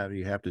sometimes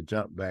you have to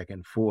jump back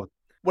and forth.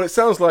 Well, it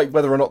sounds like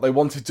whether or not they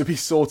wanted to be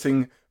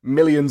sorting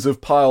millions of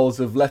piles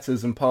of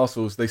letters and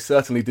parcels, they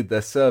certainly did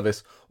their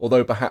service,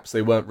 although perhaps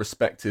they weren't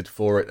respected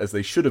for it as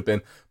they should have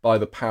been by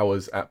the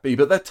powers at be.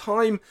 But their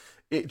time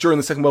during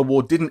the Second World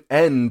War didn't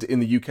end in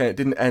the UK, it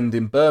didn't end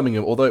in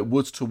Birmingham, although it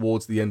was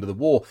towards the end of the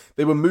war.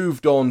 They were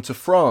moved on to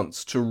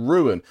France, to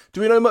Rouen.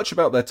 Do we know much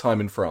about their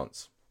time in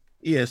France?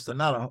 Yes,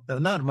 not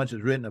much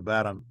is written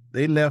about them.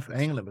 They left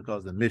England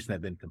because the mission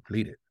had been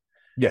completed.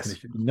 Yes. And it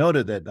should be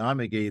noted that the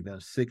Army gave them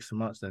 6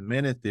 months, and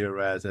many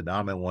theorized that the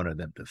Army wanted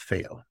them to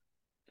fail.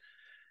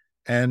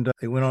 And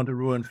they went on to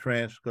Rouen,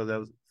 France, because there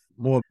was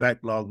more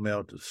backlog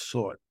mail to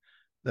sort.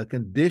 The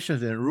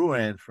conditions in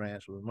Rouen,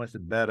 France, were much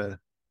better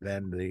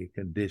than the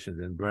conditions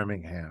in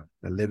Birmingham,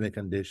 the living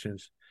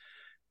conditions.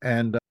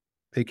 And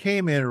they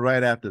came in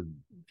right after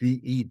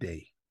VE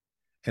Day.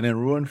 And in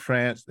Rouen,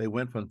 France, they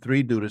went from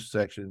 3 duty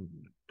sections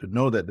to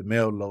know that the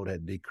mail load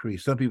had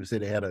decreased. Some people say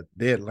they had a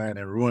deadline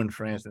in Rouen,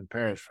 France, and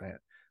Paris,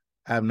 France.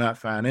 I have not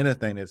found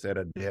anything that said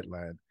a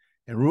deadline.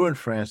 In Rouen,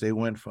 France, they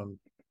went from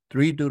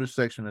 3 duty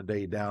sections a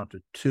day down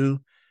to 2.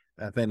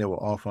 I think they were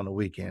off on the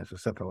weekends or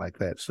something like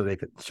that. So they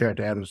could,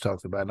 Charity Adams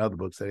talks about in other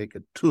books, that they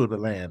could tour the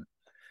land.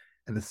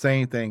 And the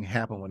same thing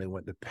happened when they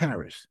went to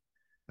Paris.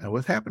 Now,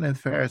 what's happened in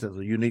Paris is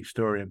a unique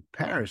story. In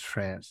Paris,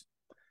 France,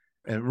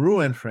 and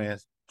Rouen,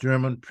 France,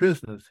 German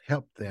prisoners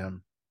helped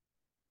them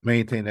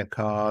maintain their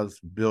cars,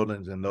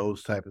 buildings, and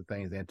those type of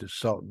things, and to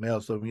sort mail.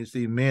 So when you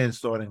see men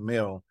sorting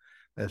mail,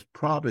 that's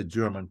probably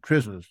German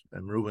prisoners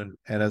in Rouen.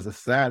 And as a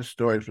side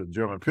story for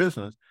German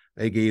prisoners,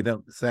 they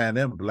signed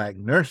them black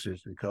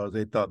nurses because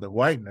they thought the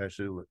white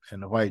nurses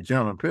and the white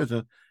German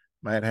prisoners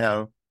might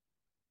have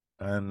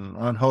an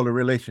unholy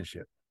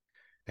relationship.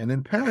 And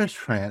in Paris,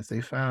 France, they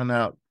found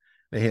out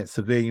they had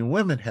civilian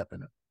women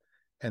helping them.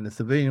 And the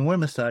civilian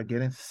women started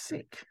getting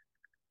sick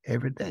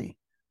every day.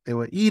 They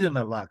were eating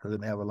a lot because they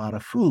didn't have a lot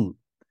of food.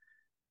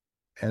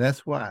 And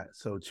that's why.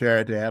 So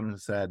Charity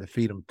Adams decided to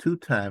feed them 2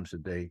 times a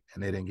day,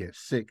 and they didn't get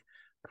sick.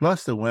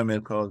 Plus the women,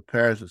 because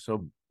Paris was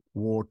so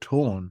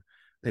war-torn,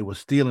 they were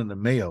stealing the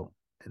mail.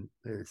 And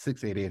the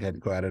 688 had to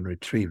go out and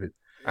retrieve it.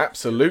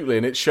 Absolutely,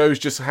 and it shows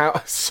just how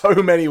so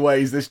many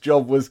ways this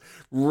job was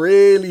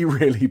really,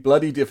 really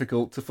bloody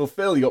difficult to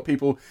fulfill. You got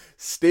people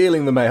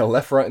stealing the mail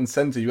left, right, and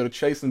centre. You got to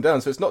chase them down.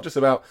 So it's not just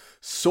about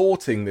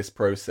sorting this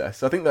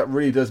process. I think that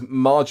really does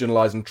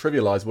marginalise and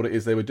trivialise what it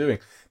is they were doing.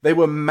 They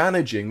were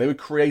managing, they were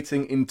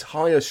creating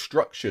entire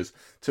structures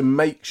to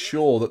make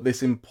sure that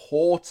this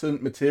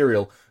important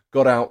material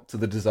got out to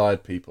the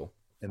desired people.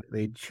 And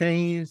they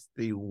changed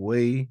the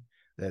way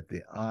that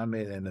the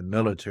army and the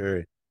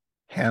military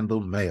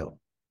handled mail.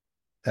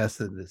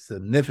 That's a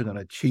significant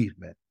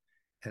achievement.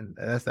 And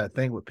that's, I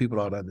think, what people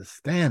ought to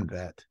understand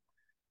that.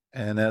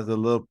 And as a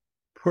little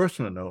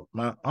personal note,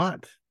 my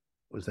aunt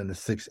was in the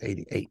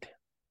 688.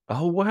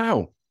 Oh,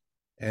 wow.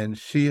 And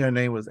her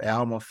name was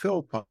Alma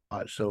Philpott.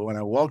 So when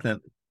I walked in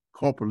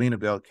Corporal Lena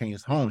Bell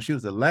King's home, she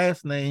was the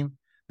last name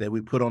that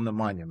we put on the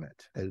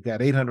monument. It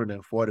got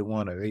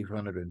 841 or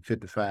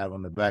 855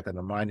 on the back of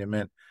the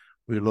monument.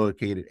 We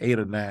located 8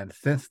 or 9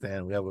 since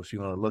then, wherever she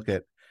want to look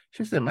at.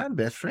 She said, my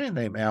best friend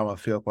named Alma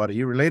Philpott. Are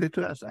you related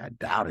to her? I said, I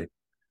doubt it.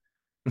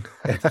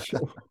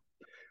 So,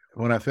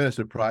 when I finished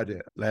the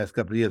project, last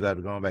couple of years,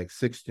 I've gone back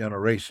 6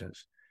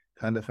 generations,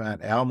 trying to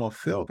find Alma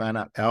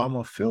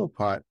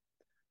Philpott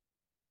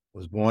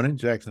was born in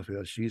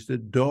Jacksonville. She's the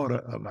daughter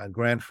of my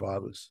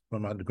grandfather's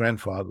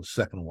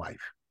second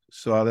wife.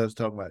 So I was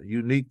talking about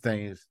unique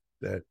things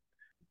that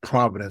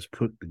Providence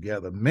put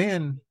together.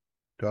 Men,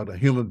 to a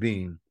human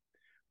being,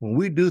 when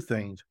we do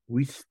things,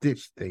 we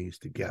stitch things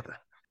together.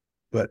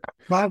 But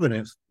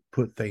Providence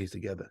put things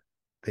together.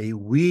 They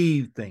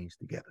weave things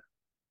together.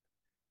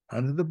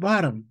 Under the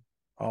bottom,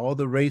 all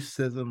the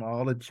racism,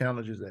 all the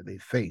challenges that they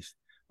face.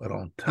 But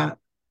on top,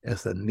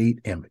 it's a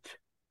neat image.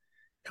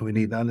 And we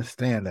need to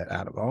understand that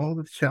out of all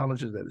the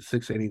challenges that the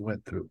 680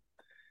 went through,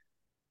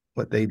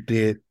 what they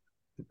did,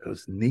 it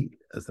was neat.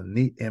 It's a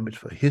neat image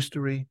for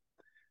history.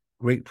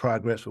 Great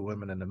progress for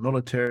women in the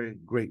military.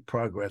 Great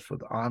progress for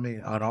the Army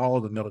on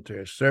all the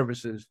military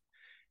services.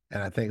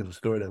 And I think it's a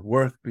story that's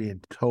worth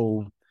being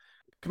told.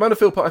 Commander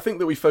Philpott, I think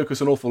that we focus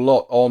an awful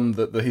lot on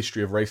the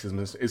history of racism.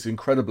 It's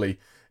incredibly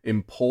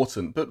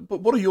important. But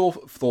what are your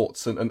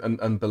thoughts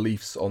and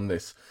beliefs on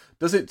this?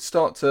 Does it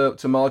start to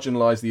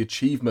marginalise the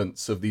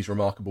achievements of these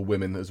remarkable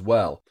women as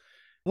well?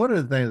 One of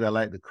the things I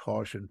like to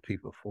caution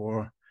people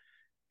for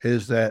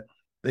is that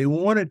they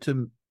wanted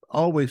to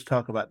always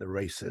talk about the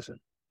racism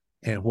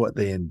and what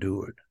they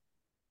endured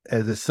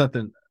as it's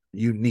something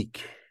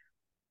unique.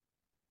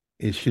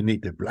 It's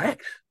unique to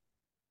blacks,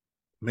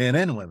 men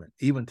and women,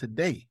 even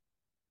today.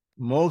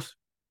 Most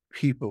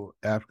people,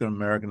 African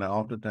American, and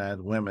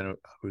oftentimes women,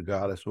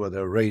 regardless of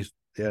their race,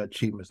 their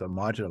achievements are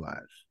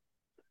marginalized.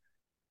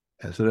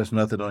 And so that's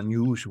nothing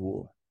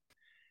unusual.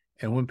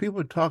 And when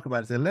people talk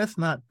about it, say, let's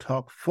not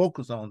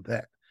focus on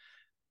that.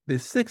 The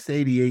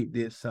 688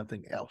 did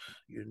something else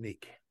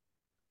unique,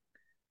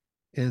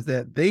 is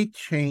that they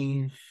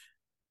changed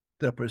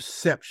the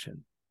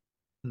perception,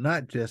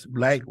 not just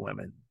black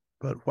women,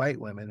 but white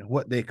women, and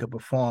what they could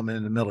perform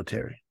in the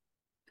military.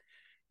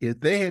 If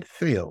they had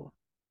failed,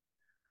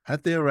 I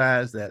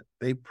theorize that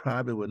they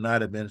probably would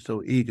not have been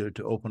so eager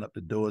to open up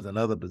the doors in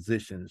other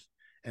positions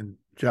and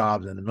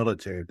jobs in the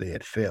military if they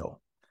had failed.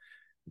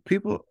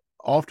 People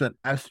often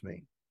ask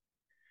me,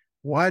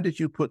 why did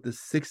you put the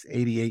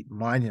 688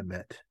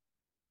 monument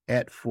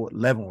at Fort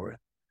Leavenworth?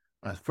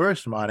 My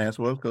first smart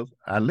answer was because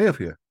I live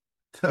here.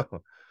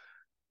 So,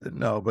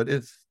 no, but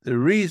the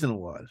reason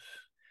was,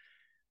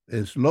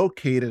 it's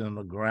located on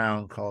the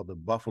ground called the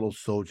Buffalo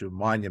Soldier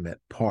Monument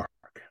Park.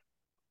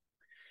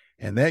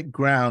 And that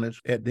ground is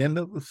at the end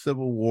of the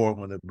Civil War,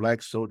 when the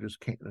black soldiers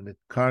came and the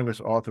Congress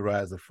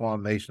authorized the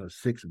formation of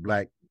 6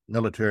 black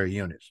military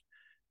units,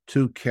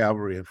 2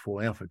 cavalry and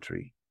 4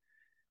 infantry.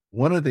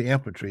 One of the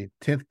infantry,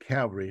 10th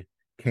Cavalry,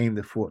 came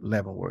to Fort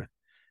Leavenworth.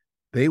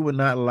 They would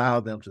not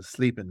allow them to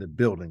sleep in the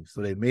building,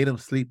 so they made them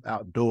sleep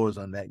outdoors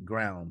on that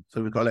ground.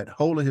 So we call that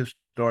Holy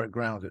Historic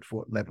Grounds at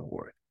Fort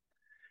Leavenworth.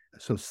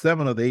 So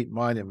 7 of the 8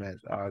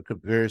 monuments our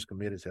various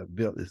committees have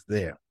built is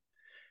there.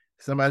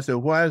 Somebody said,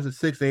 why is the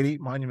 688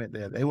 monument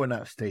there? They were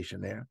not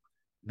stationed there.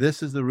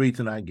 This is the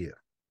reason I give.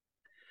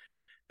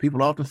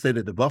 People often say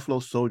that the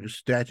Buffalo Soldier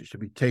statue should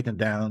be taken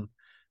down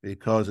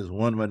because it's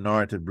one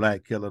minority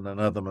black killing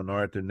another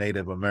minority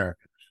Native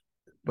Americans.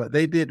 But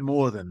they did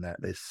more than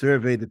that. They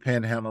surveyed the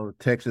Panhandle of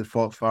Texas,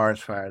 fought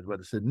forest fires. But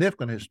the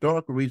significant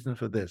historical reason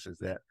for this is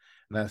that,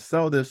 and I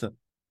saw this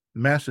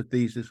master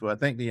thesis for, I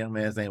think the young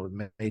man's name was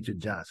Major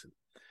Johnson.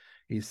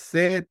 He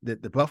said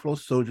that the Buffalo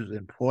Soldiers are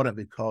important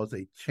because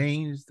they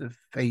changed the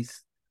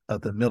face of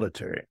the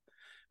military,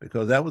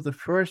 because that was the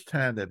first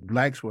time that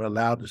blacks were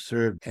allowed to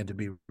serve and to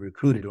be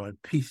recruited during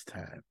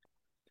peacetime.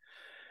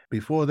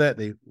 Before that,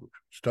 they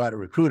started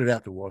recruited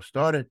after war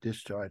started,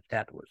 discharged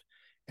afterwards.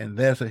 And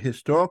there's a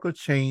historical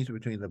change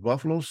between the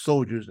Buffalo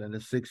Soldiers and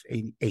the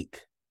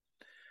 688.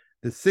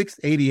 The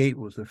 688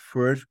 was the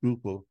first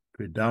group of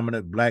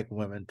predominant black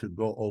women to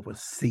go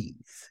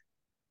overseas.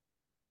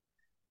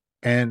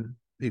 And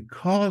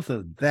because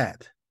of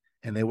that,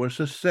 and they were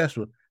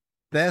successful,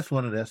 that's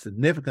one of the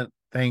significant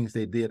things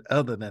they did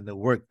other than the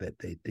work that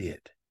they did.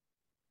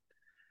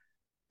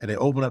 And they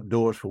opened up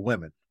doors for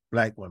women,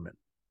 black women,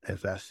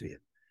 as I see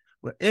it.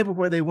 Well,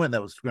 everywhere they went,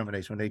 that was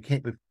discrimination. When they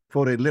came,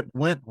 before they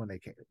went, when they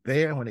came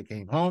there, when they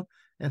came home,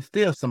 and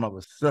still some of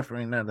us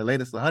suffering now. The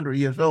latest 100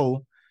 years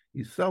old,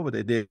 you saw what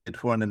they did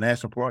for in the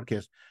national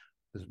broadcast.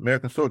 This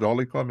American soldier, all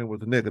they called me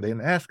was a nigger. They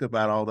didn't ask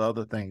about all the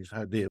other things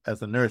I did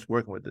as a nurse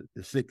working with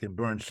the sick and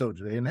burned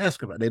soldiers. They didn't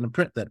ask about it. They didn't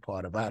print that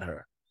part about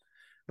her.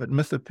 But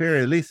Mr.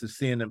 Perry at least is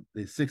seeing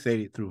the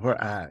 680 through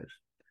her eyes.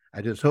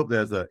 I just hope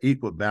there's an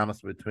equal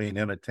balance between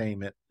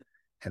entertainment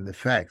and the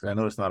facts. I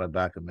know it's not a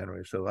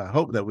documentary, so I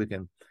hope that we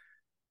can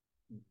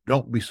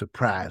don't be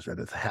surprised that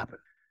it's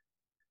happened.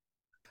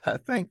 I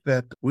think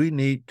that we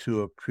need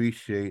to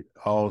appreciate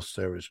all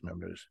service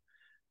members,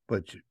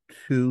 but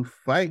to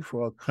fight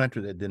for a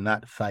country that did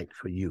not fight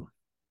for you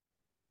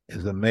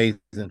is an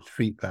amazing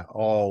feat by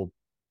all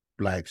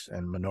blacks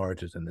and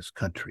minorities in this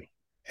country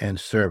and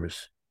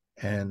service.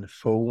 And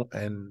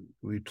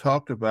we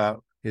talked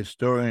about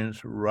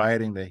historians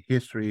writing the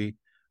history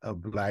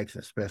of blacks,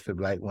 especially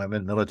black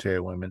women,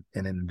 military women,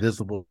 in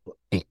invisible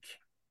ink.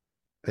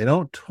 They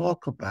don't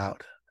talk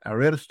about, I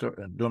read a story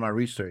doing my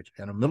research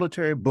in a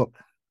military book.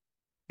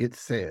 It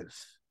says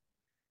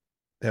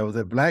there was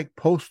a black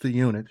postal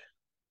unit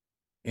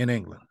in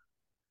England.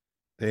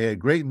 They had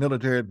great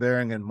military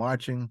bearing and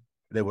marching.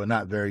 They were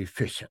not very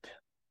efficient.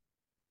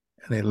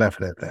 And they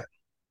left it at that.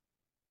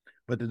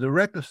 But the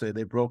director said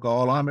they broke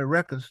all Army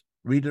records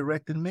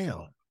redirecting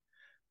mail.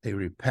 They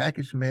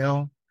repackaged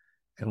mail.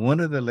 And one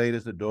of the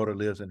ladies, the daughter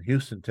lives in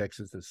Houston,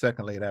 Texas, the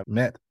second lady I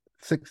met,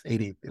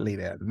 680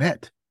 lady I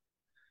met,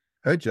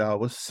 her job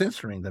was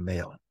censoring the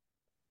mail.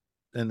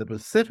 In the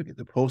Pacific,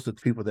 the postal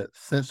people that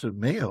censored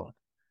mail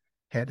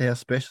had to have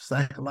special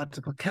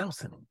psychological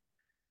counseling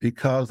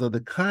because of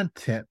the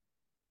content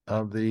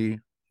of the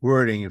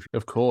wording.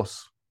 Of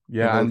course.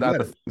 Yeah, and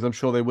the things I'm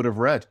sure they would have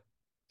read.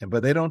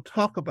 But they don't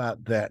talk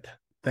about that,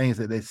 things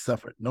that they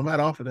suffered.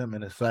 Nobody offered them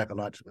any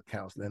psychological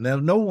counseling. And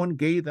then no one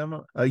gave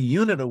them a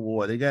unit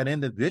award. They got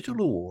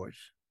individual awards,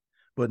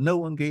 but no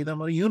one gave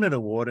them a unit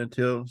award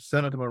until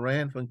Senator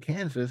Moran from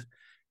Kansas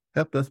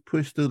helped us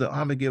push through the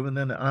Army, giving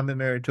them the Army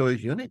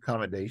Meritorious Unit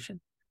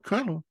Commendation.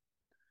 Colonel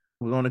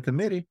was on the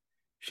committee.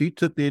 She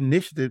took the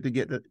initiative to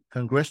get the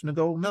Congressional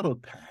Gold Medal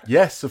passed.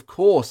 Yes, of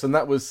course. And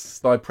that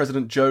was by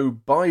President Joe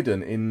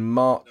Biden in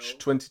March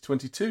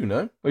 2022,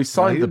 no? He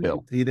signed the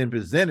bill. He didn't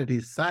present it.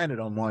 He signed it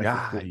on March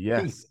 15th.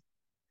 Yes.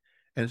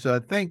 And so I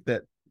think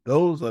that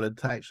those are the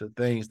types of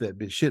things that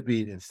should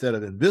be, instead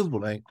of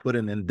invisible ink, put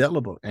in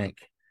indelible ink.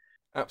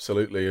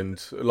 Absolutely.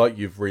 And like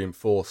you've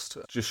reinforced,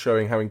 just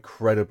showing how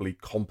incredibly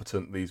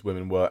competent these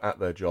women were at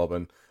their job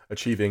and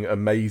achieving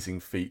amazing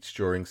feats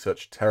during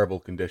such terrible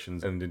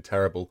conditions and in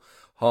terrible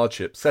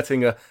hardship,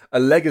 setting a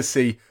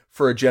legacy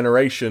for a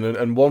generation,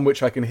 and one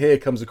which I can hear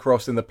comes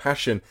across in the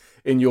passion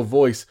in your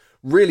voice,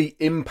 really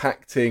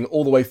impacting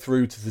all the way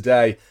through to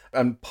today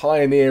and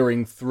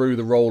pioneering through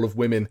the role of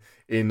women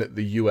in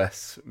the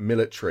US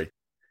military.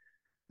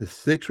 The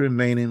 6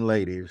 remaining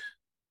ladies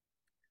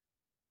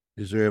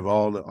deserve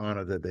all the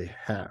honor that they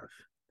have.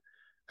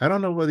 I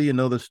don't know whether you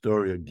know the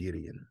story of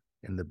Gideon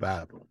in the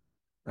Bible.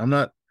 I'm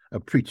not a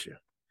preacher.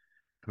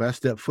 If I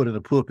step foot in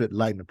the pulpit,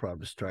 lightning will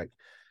probably strike.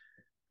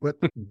 But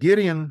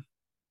Gideon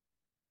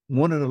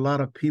wanted a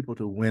lot of people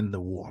to win the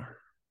war.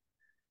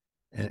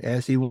 And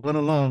as he went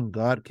along,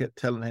 God kept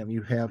telling him,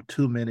 you have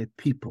too many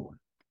people.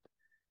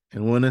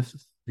 And when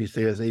he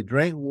says, they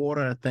drank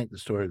water, I think the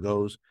story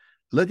goes,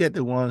 look at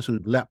the ones who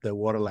lap their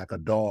water like a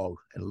dog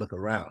and look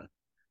around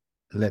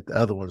and let the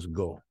other ones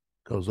go,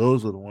 because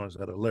those are the ones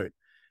that are alert.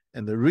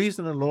 And the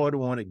reason the Lord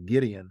wanted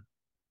Gideon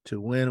to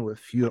win with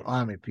fewer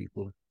army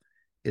people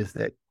is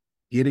that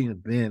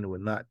Gideon then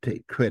would not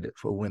take credit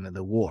for winning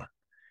the war.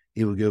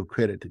 He would give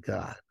credit to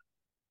God.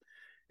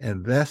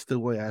 And that's the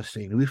way I've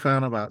seen it. We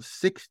found about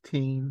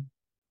 16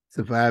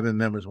 surviving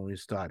members when we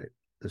started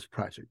this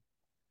project.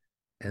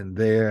 And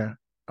there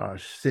are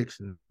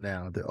 6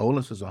 now. The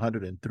oldest is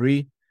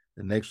 103,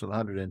 the next is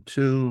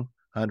 102,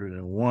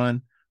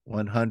 101,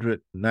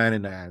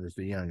 199 is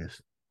the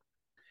youngest.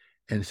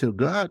 And so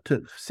God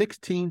took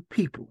 16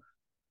 people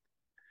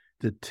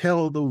to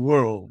tell the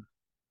world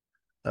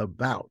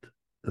about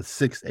the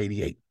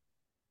 688.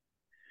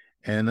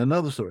 And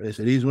another story, they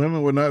said these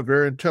women were not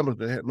very intelligent.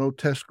 They had low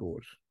test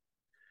scores.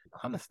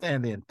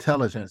 Understand the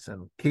intelligence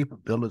and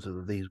capabilities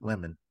of these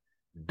women.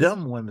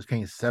 Dumb women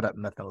can't set up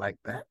nothing like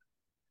that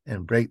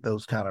and break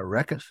those kind of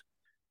records.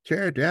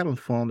 Charity Adams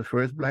formed the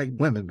first black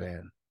women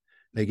band.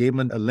 They gave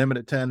them a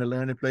limited time to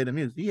learn and play the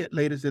music. He had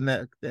ladies in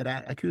that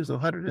accused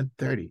of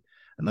 130.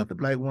 Another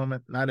black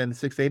woman, not in the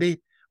 688,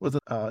 was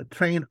a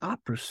trained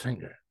opera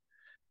singer.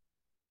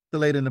 The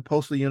lady in the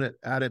postal unit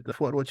out at the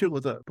Fort Worth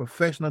was a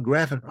professional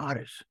graphic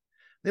artist.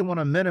 They want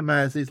to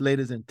minimize these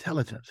ladies'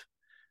 intelligence.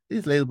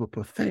 These ladies were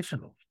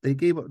professionals. They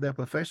gave up their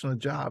professional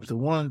jobs. The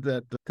ones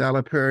that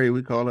Tyler Perry,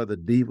 we call her the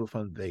diva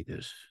from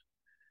Vegas,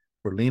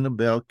 Berlina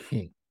Bell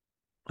King.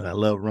 And I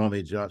love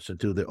Romy Johnson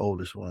too, the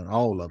oldest one,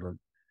 all of them.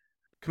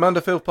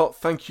 Commander Philpott,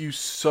 thank you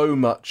so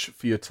much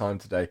for your time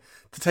today,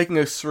 to taking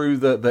us through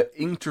the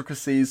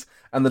intricacies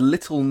and the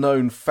little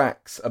known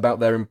facts about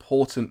their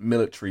important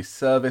military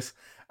service,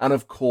 and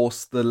of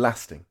course the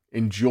lasting,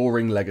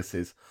 enduring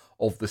legacies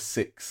of the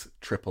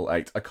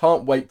 6888. I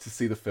can't wait to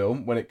see the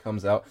film when it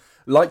comes out.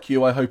 Like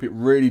you, I hope it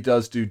really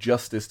does do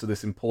justice to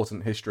this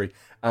important history,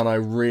 and I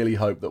really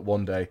hope that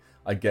one day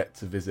I get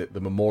to visit the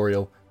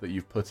memorial that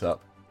you've put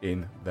up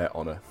in their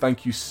honour.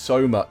 Thank you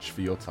so much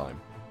for your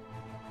time.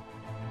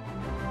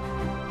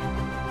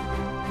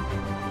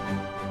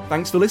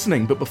 Thanks for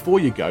listening, but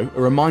before you go,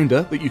 a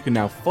reminder that you can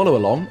now follow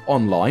along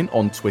online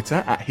on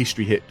Twitter at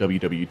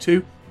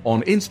HistoryHitWW2,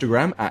 on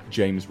Instagram at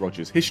James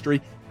Rogers History,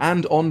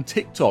 and on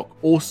TikTok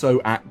also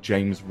at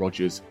James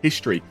Rogers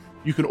History.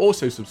 You can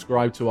also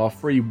subscribe to our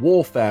free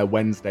Warfare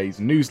Wednesdays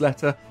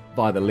newsletter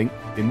via the link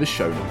in the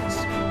show notes.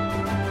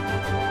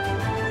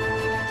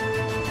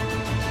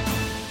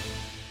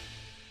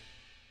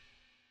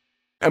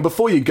 And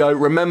before you go,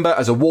 remember,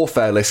 as a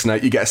Warfare listener,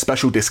 you get a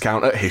special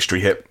discount at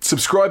History Hit.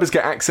 Subscribers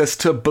get access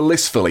to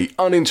blissfully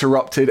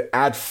uninterrupted,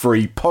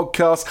 ad-free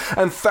podcasts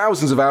and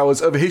thousands of hours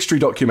of history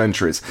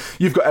documentaries.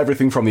 You've got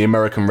everything from the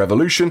American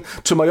Revolution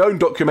to my own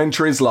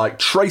documentaries like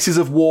Traces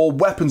of War,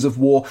 Weapons of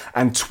War,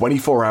 and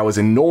 24 Hours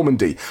in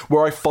Normandy,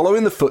 where I follow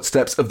in the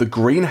footsteps of the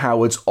Green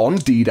Howards on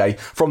D-Day,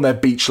 from their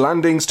beach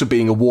landings to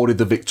being awarded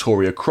the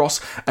Victoria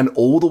Cross, and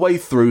all the way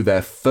through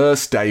their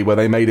first day where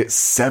they made it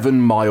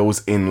 7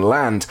 miles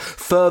inland,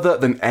 further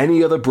than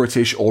any other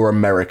British or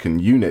American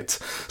unit.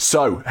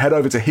 So head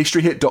over to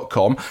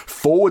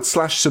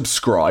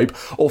historyhit.com/subscribe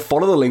or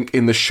follow the link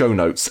in the show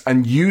notes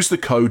and use the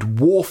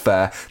code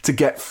WARFARE to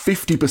get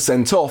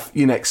 50% off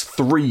your next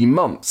 3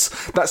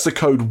 months. That's the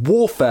code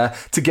WARFARE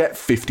to get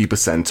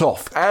 50%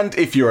 off. And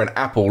if you're an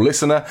Apple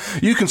listener,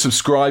 you can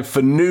subscribe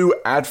for new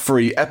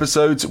ad-free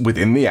episodes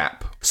within the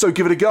app. So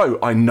give it a go.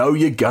 I know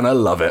you're gonna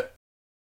love it.